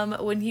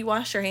 when you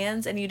wash your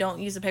hands and you don't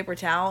use a paper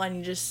towel and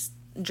you just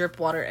drip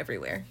water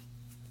everywhere.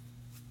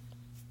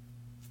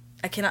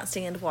 I cannot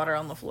stand water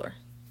on the floor.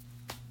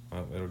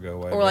 Well, it'll go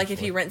away. Or like if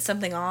eventually. you rinse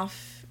something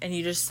off and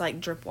you just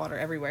like drip water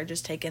everywhere.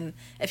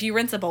 If you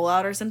rinse a bowl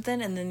out or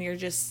something and then you're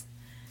just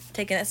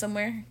taking it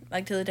somewhere,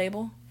 like to the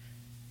table.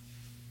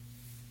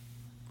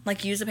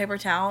 Like use a paper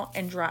towel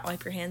and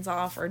wipe your hands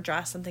off or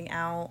dry something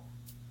out.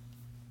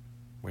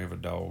 We have a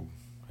dog.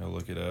 He'll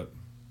look it up.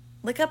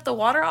 Lick up the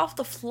water off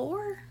the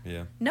floor?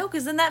 Yeah. No,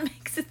 because then that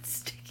makes it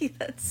sticky.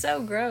 That's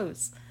so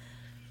gross.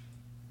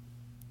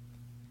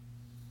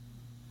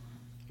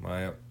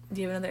 Well,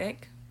 Do you have another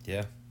ick?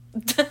 yeah.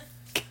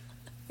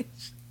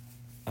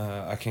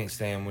 I can't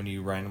stand when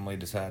you randomly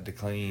decide to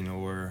clean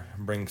or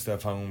bring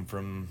stuff home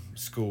from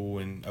school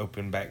and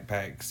open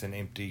backpacks and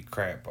empty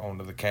crap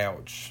onto the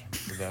couch,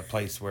 the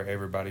place where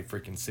everybody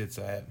freaking sits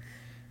at,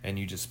 and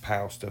you just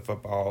pile stuff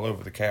up all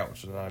over the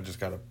couch, and I just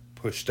gotta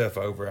push stuff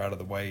over out of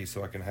the way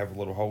so I can have a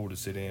little hole to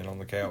sit in on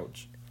the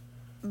couch.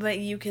 But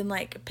you can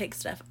like pick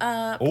stuff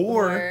up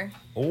Or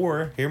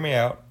hear me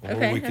out. Or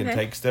Okay, we can okay.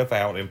 take stuff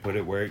out and put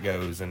it where it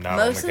goes and not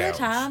most on the of couch.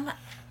 the time.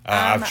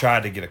 I've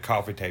tried to get a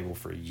coffee table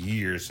for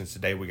years since the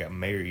day we got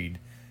married,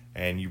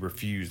 and you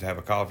refused to have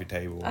a coffee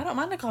table. I don't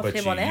mind a coffee but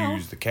table you now.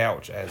 use the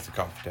couch as the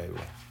coffee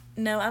table.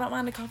 No, I don't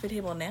mind a coffee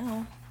table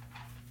now.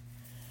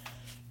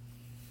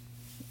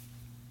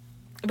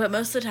 But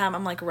most of the time,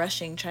 I'm like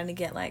rushing, trying to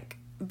get like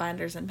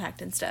binders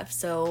unpacked and stuff.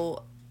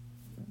 So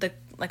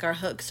our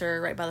hooks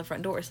are right by the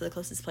front door, so the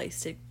closest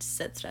place to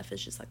set stuff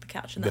is just like the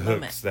couch in that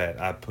moment. The hooks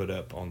that I put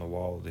up on the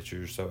wall that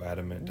you're so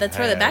adamant That's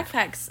to where the have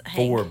backpacks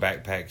hang. 4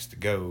 backpacks to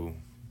go,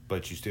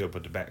 but you still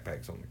put the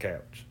backpacks on the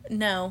couch.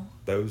 No.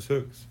 Those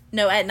hooks?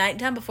 No, at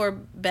nighttime before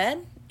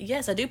bed,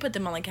 yes, I do put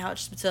them on the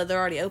couch, so they're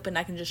already open.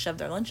 I can just shove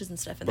their lunches and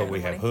stuff in there. But we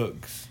have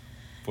hooks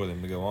for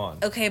them to go on.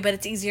 Okay, but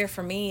it's easier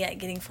for me at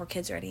getting 4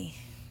 kids ready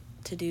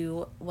to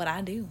do what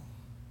I do.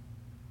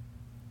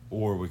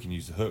 Or we can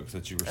use the hooks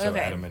that you were so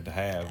adamant to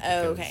have.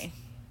 Okay.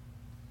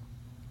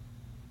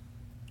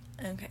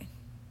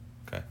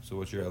 Okay, so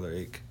what's your other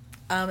ick?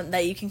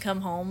 That you can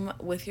come home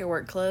with your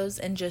work clothes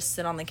and just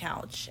sit on the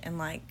couch and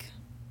like,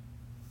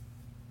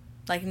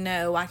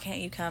 no, why can't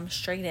you come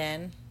straight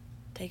in,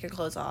 take your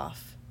clothes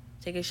off,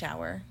 take a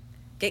shower,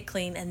 get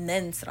clean, and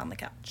then sit on the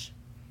couch?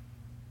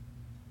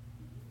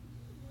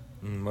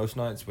 Most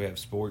nights we have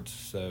sports,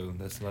 so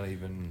that's not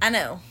even... I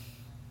know.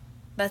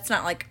 That's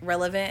not,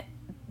 relevant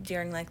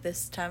during,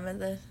 this time of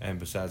the... And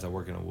besides, I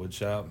work in a wood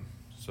shop,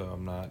 so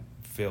I'm not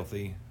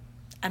filthy.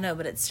 I know,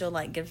 but it still,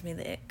 gives me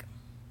the ick.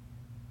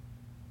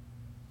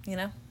 You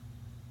know?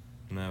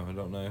 No, I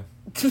don't know.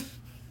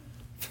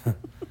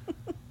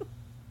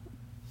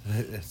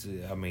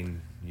 I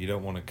mean, you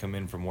don't want to come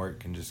in from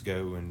work and just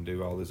go and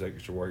do all this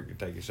extra work and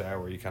take a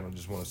shower. You kind of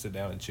just want to sit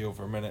down and chill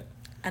for a minute.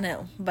 I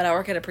know, but I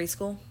work at a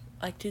preschool,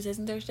 Tuesdays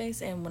and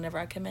Thursdays, and whenever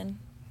I come in,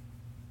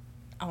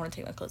 I want to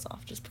take my clothes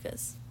off just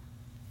because.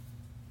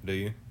 Do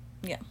you?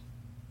 Yeah.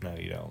 No,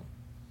 you don't.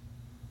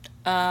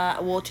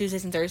 Well,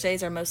 Tuesdays and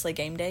Thursdays are mostly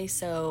game day,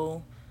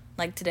 so,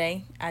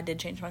 today, I did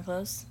change my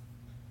clothes,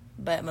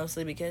 but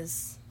mostly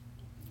because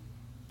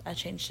I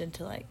changed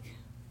into,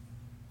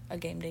 a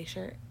game day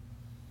shirt.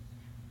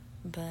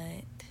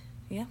 But,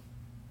 yeah.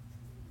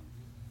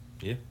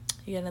 Yeah.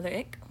 You got another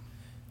ick?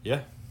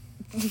 Yeah.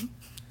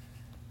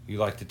 You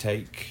like to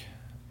take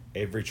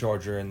every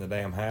charger in the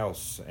damn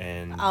house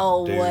and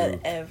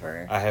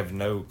whatever. I have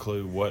no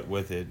clue what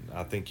with it.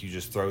 I think you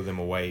just throw them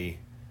away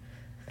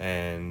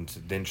and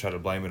then try to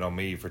blame it on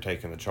me for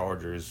taking the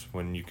chargers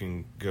when you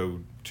can go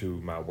to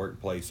my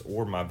workplace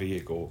or my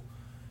vehicle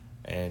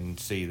and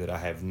see that I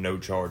have no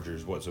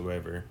chargers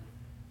whatsoever.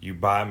 You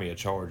buy me a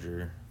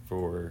charger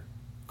for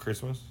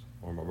Christmas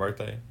or my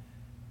birthday,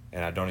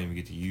 and I don't even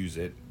get to use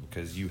it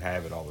because you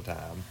have it all the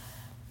time.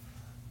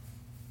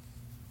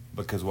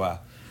 Because why?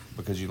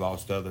 Because you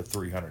lost the other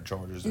 300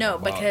 chargers. No,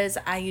 because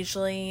I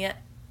usually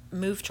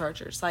move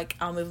chargers.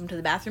 I'll move them to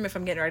the bathroom. If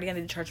I'm getting ready, I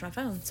need to charge my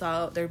phone.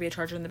 So there would be a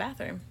charger in the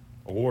bathroom.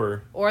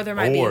 Or there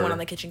might be one on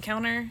the kitchen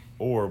counter.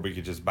 Or we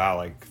could just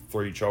buy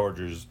 3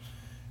 chargers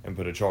and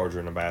put a charger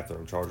in the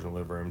bathroom, charger in the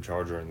living room,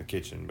 charger in the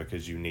kitchen,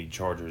 because you need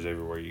chargers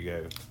everywhere you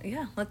go.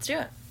 Yeah, let's do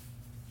it.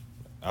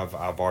 I've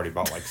already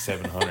bought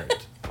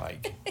 700.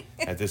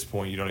 At this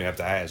point, you don't even have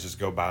to ask. Just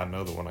go buy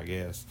another one, I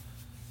guess.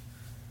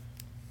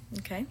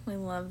 Okay, we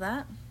love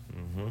that.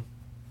 Mm-hmm.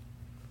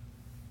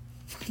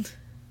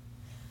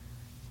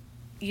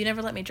 You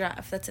never let me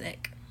drive. That's an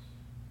ick.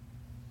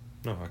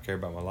 No, I care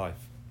about my life.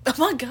 Oh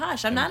my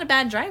gosh, I'm not a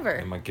bad driver.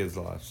 And my kids'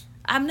 lives.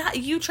 I'm not.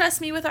 You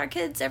trust me with our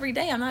kids every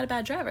day. I'm not a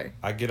bad driver.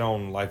 I get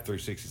on Life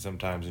 360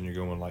 sometimes, and you're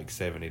going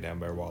 70 down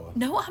Bear Walla.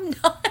 No, I'm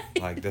not.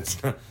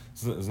 That's not.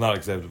 It's not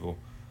acceptable.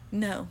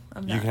 No,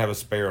 I'm not. You can have a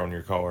spare on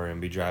your car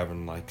and be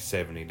driving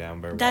 70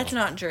 down Bear Walla. That's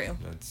not true.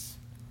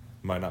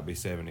 Might not be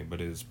 70, but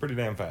it's pretty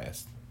damn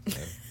fast. So.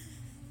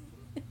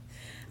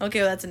 Okay,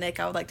 well, that's a nick.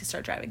 I would like to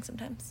start driving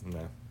sometimes.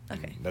 No.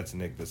 Okay. That's a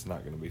nick that's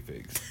not going to be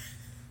fixed.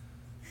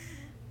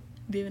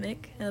 Do you have a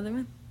nick? Another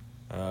one?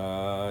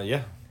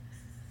 Yeah.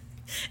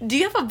 Do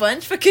you have a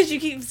bunch? Because you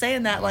keep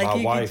saying that. My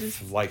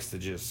wife likes to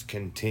just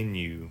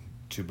continue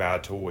to buy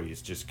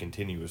toys just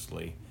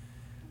continuously.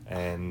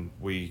 And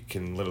we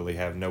can literally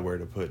have nowhere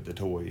to put the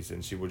toys.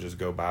 And she will just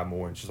go buy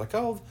more. And she's like,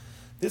 oh,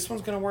 this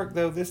one's going to work,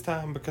 though, this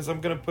time because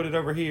I'm going to put it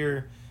over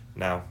here.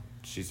 Now,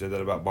 she said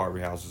that about Barbie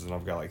houses, and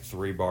I've got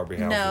 3 Barbie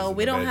houses. No,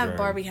 we don't have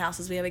Barbie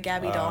houses. We have a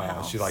Gabby doll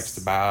house. She likes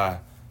to buy,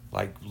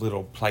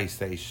 little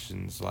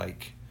PlayStations,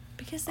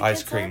 because the ice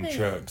kids cream love it.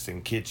 trucks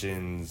and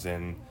kitchens,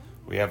 and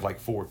we have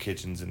 4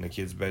 kitchens in the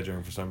kids'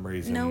 bedroom for some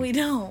reason. No, we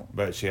don't.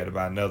 But she had to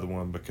buy another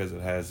one because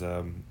it has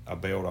a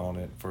belt on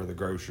it for the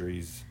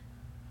groceries.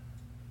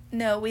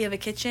 No, we have a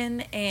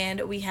kitchen, and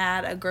we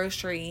had a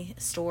grocery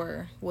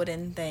store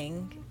wooden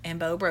thing, and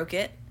Beau broke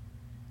it.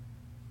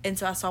 And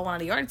so I saw one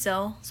at a yard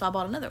sale, so I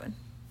bought another one.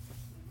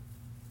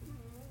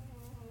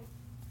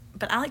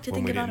 But I like to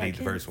think about our kids. We didn't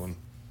need the first one.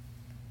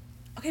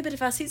 Okay, but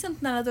if I see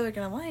something that they're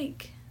going to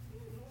like,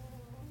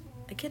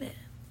 I get it.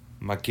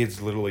 My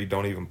kids literally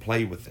don't even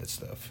play with that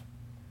stuff.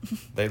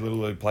 They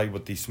literally play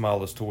with the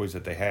smallest toys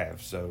that they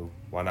have. So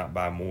why not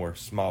buy more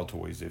small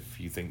toys if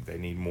you think they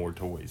need more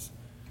toys?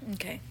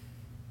 Okay.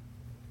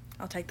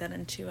 I'll take that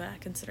into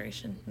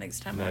consideration next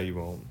time. No, you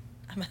won't.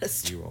 I'm at a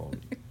store. You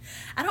won't.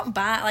 I don't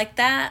buy,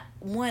 that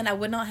one, I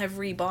would not have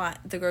rebought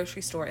the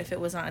grocery store if it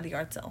was not at a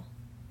yard sale.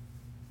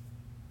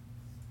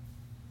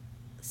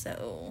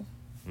 So,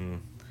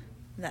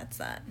 that's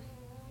that.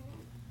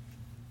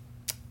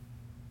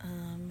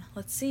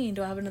 Let's see.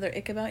 Do I have another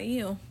ick about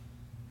you?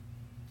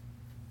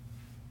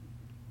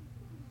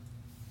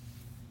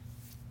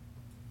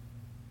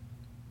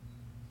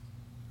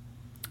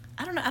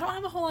 I don't know. I don't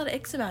have a whole lot of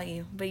icks about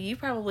you, but you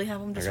probably have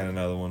them. I got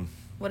another one.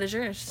 What is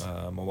yours?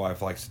 My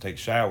wife likes to take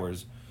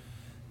showers,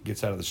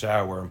 gets out of the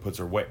shower and puts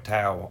her wet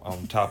towel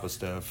on top of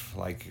stuff,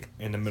 like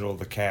in the middle of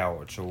the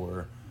couch,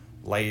 or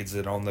lays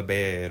it on the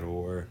bed,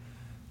 or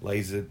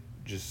lays it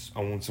just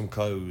on some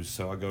clothes.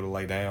 So I go to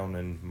lay down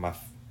and my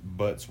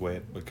butt's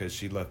wet because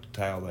she left the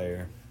towel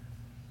there.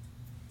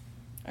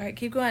 All right,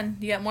 keep going.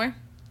 You got more?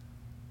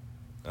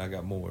 I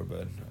got more,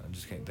 but I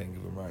just can't think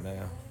of them right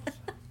now.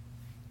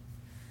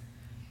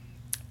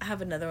 I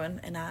have another one,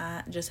 and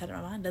I just had it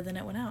in my mind, and then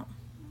it went out.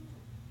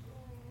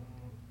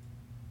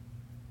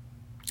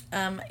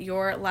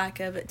 Your lack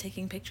of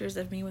taking pictures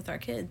of me with our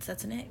kids.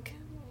 That's an ick.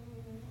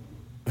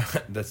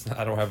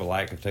 I don't have a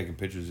lack of taking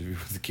pictures of you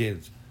with the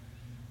kids.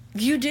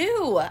 You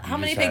do. How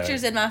many just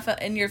pictures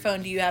in your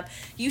phone do you have?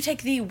 You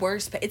take the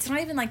worst. It's not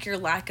even like your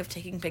lack of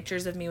taking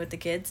pictures of me with the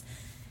kids.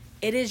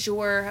 It is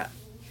your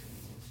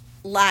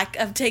lack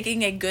of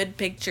taking a good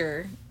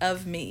picture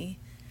of me.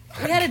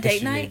 We had a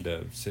date night. You need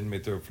to send me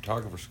through a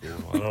photographer school.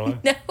 I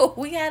don't know. No,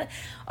 we had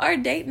our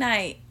date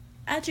night.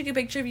 I took a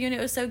picture of you, and it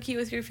was so cute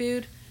with your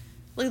food.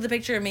 Look at the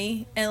picture of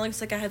me, and it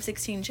looks like I have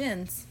 16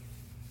 chins.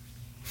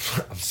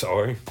 I'm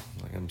sorry.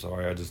 I'm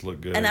sorry. I just look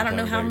good. And I don't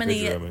know how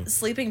many many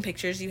sleeping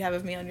pictures you have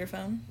of me on your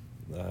phone.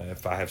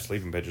 If I have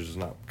sleeping pictures, it's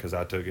not because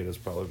I took it. It's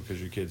probably because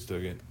your kids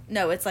took it.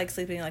 No, it's like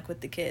sleeping like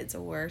with the kids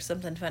or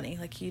something funny.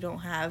 Like you don't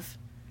have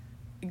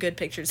good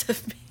pictures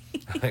of me.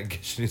 I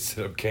guess you need to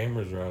set up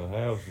cameras around the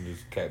house and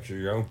just capture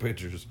your own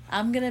pictures.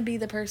 I'm going to be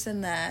the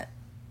person that,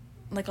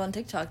 like on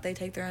TikTok, they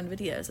take their own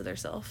videos of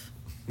themselves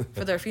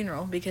for their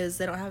funeral because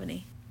they don't have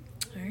any.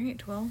 All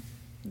right, well,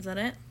 is that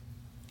it?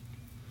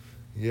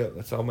 Yep,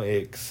 that's all my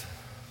icks.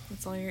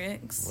 That's all your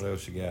icks? What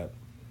else you got?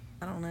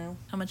 I don't know.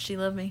 How much do you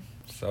love me?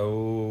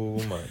 So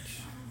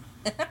much.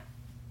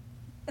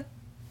 All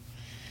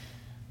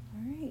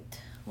right.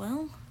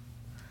 Well,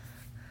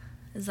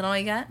 is that all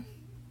you got?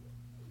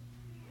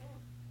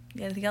 You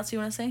got anything else you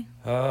want to say?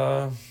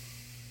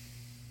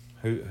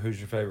 Who's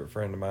your favorite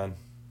friend of mine?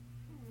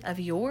 Of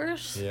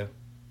yours? Yeah.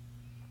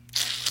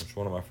 Which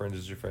one of my friends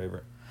is your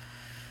favorite?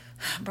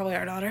 Probably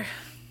our daughter.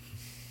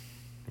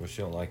 Well,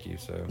 she don't like you,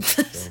 so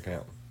she don't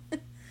count.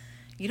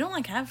 You don't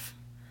like have...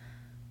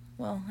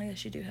 Well, I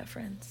guess you do have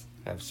friends.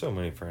 I have so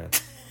many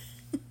friends.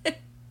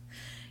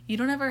 You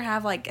don't ever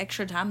have, like,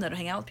 extra time, though, to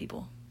hang out with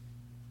people.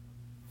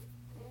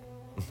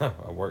 No,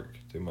 I work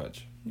too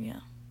much. Yeah.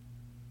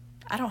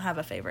 I don't have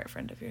a favorite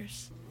friend of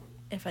yours.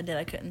 If I did,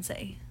 I couldn't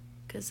say,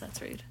 because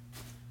that's rude.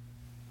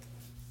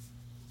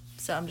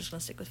 So I'm just going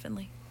to stick with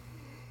Finley.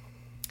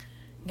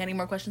 Got any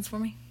more questions for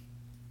me?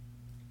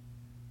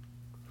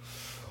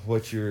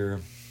 What's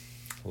your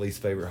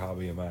least favorite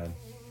hobby of mine?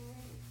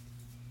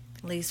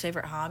 Least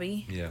favorite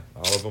hobby? Yeah,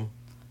 all of them?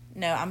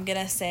 No, I'm going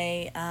to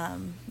say,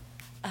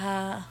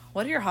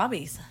 what are your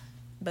hobbies?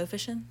 Bow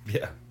fishing?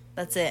 Yeah.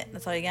 That's it.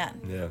 That's all you got.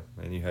 Yeah,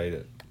 and you hate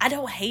it. I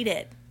don't hate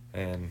it.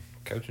 And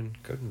coaching's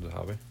a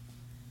hobby.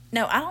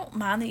 No, I don't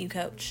mind that you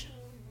coach.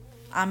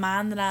 I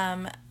mind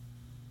that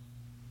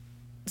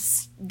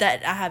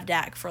I have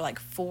DAC for like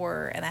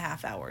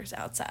 4.5 hours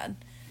outside.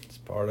 It's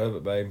part of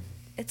it, babe.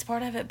 It's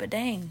part of it, but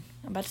dang.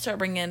 I'm about to start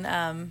bringing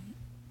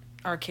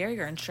our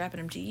carrier and strapping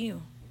him to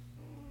you.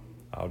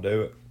 I'll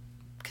do it.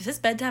 Because his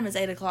bedtime is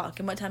 8 o'clock.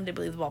 And what time did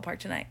we leave the ballpark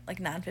tonight? Like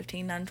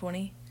 9:15,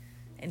 9:20?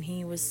 And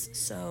he was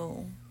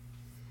so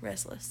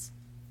restless.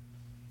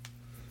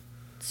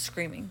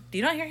 Screaming. Do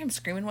you not hear him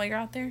screaming while you're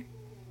out there?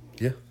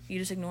 Yeah. You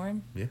just ignore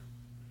him? Yeah.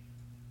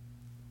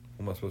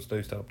 What am I supposed to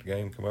do? Stop the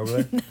game? Come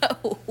over there?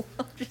 No.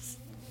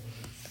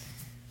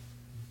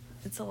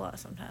 It's a lot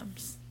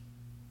sometimes.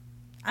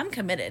 I'm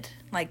committed.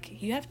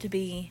 Like, you have to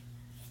be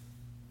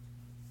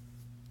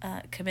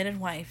a committed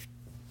wife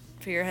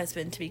for your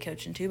husband to be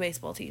coaching 2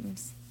 baseball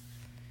teams.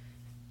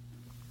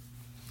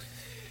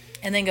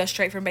 And then go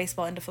straight from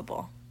baseball into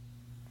football.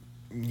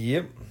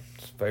 Yep.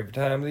 It's favorite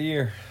time of the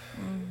year.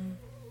 Mm-hmm.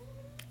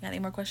 Got any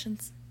more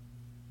questions?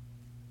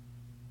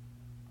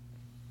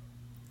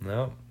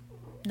 No.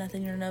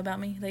 Nothing you don't know about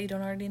me that you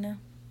don't already know?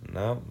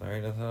 No, there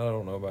ain't nothing I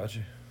don't know about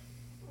you.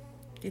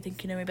 Do you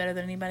think you know me better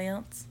than anybody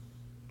else?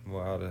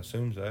 Well, I'd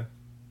assume so.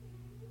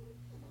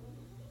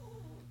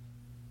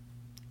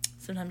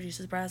 Sometimes you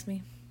surprise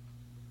me.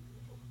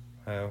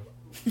 How?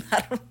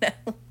 I don't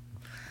know.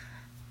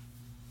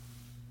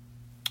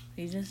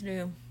 You just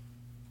do.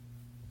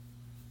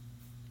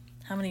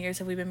 How many years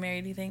have we been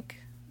married, do you think?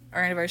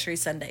 Our anniversary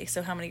is Sunday,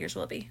 so how many years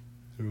will it be?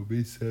 It'll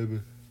be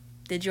 7.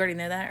 Did you already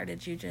know that, or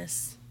did you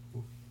just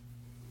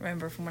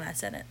remember from when I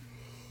said it?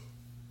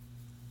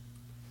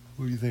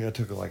 What do you think? I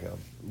took like a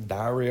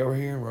diary over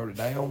here and wrote it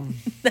down?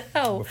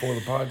 No. Before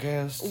the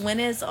podcast? When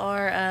is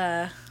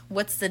our,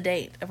 what's the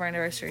date of our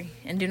anniversary?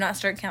 And do not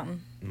start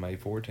counting. May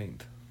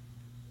 14th.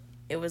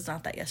 It was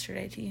not that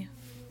yesterday to you.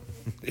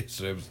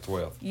 Yesterday was the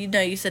 12th. You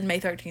know, you said May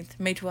 13th,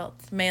 May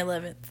 12th, May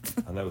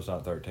 11th. I know it's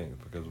not 13th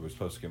because we're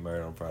supposed to get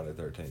married on Friday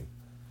 13th.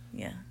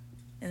 Yeah.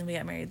 And we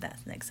got married that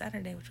next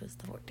Saturday, which was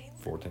the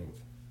 14th. 14th.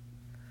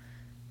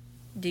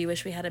 Do you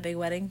wish we had a big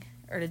wedding,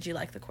 or did you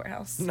like the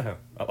courthouse? No,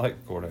 I like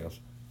the courthouse.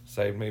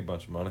 Saved me a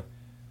bunch of money.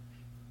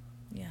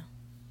 Yeah.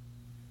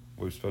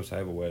 We were supposed to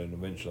have a wedding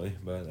eventually,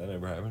 but that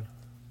never happened.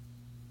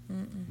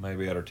 Mm-mm.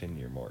 Maybe at our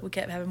 10-year mark. We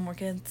kept having more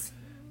kids.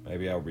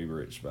 Maybe I'll be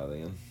rich by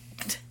then.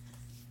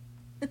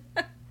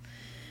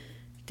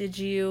 Did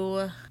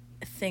you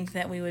think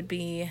that we would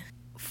be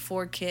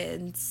 4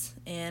 kids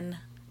in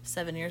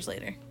 7 years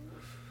later?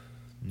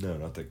 No,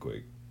 not that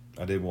quick.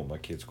 I did want my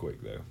kids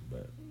quick, though,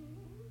 but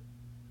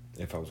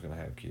if I was going to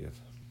have kids.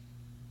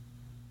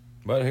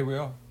 But here we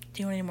are.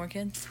 Do you want any more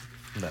kids?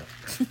 No.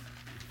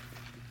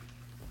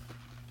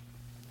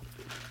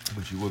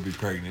 But you would be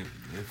pregnant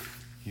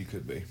if you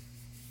could be.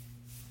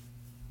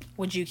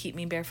 Would you keep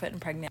me barefoot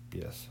and pregnant?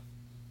 Yes.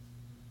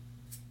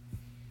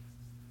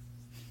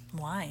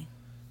 Why?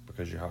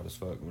 Because you're hot as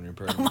fuck when you're Oh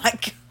pregnant. my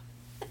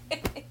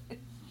God.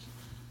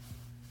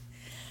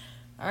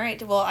 All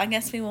right. Well, I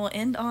guess we will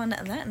end on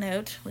that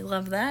note. We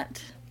love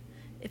that.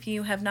 If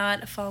you have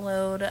not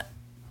followed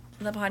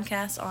the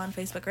podcast on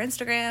Facebook or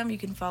Instagram, you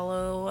can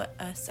follow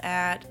us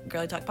at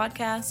Girly Talk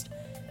Podcast.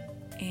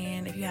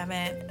 And if you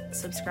haven't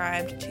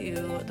subscribed to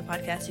the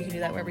podcast, you can do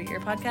that wherever you get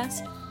your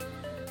podcast.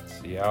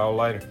 See y'all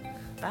later.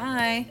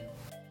 Bye.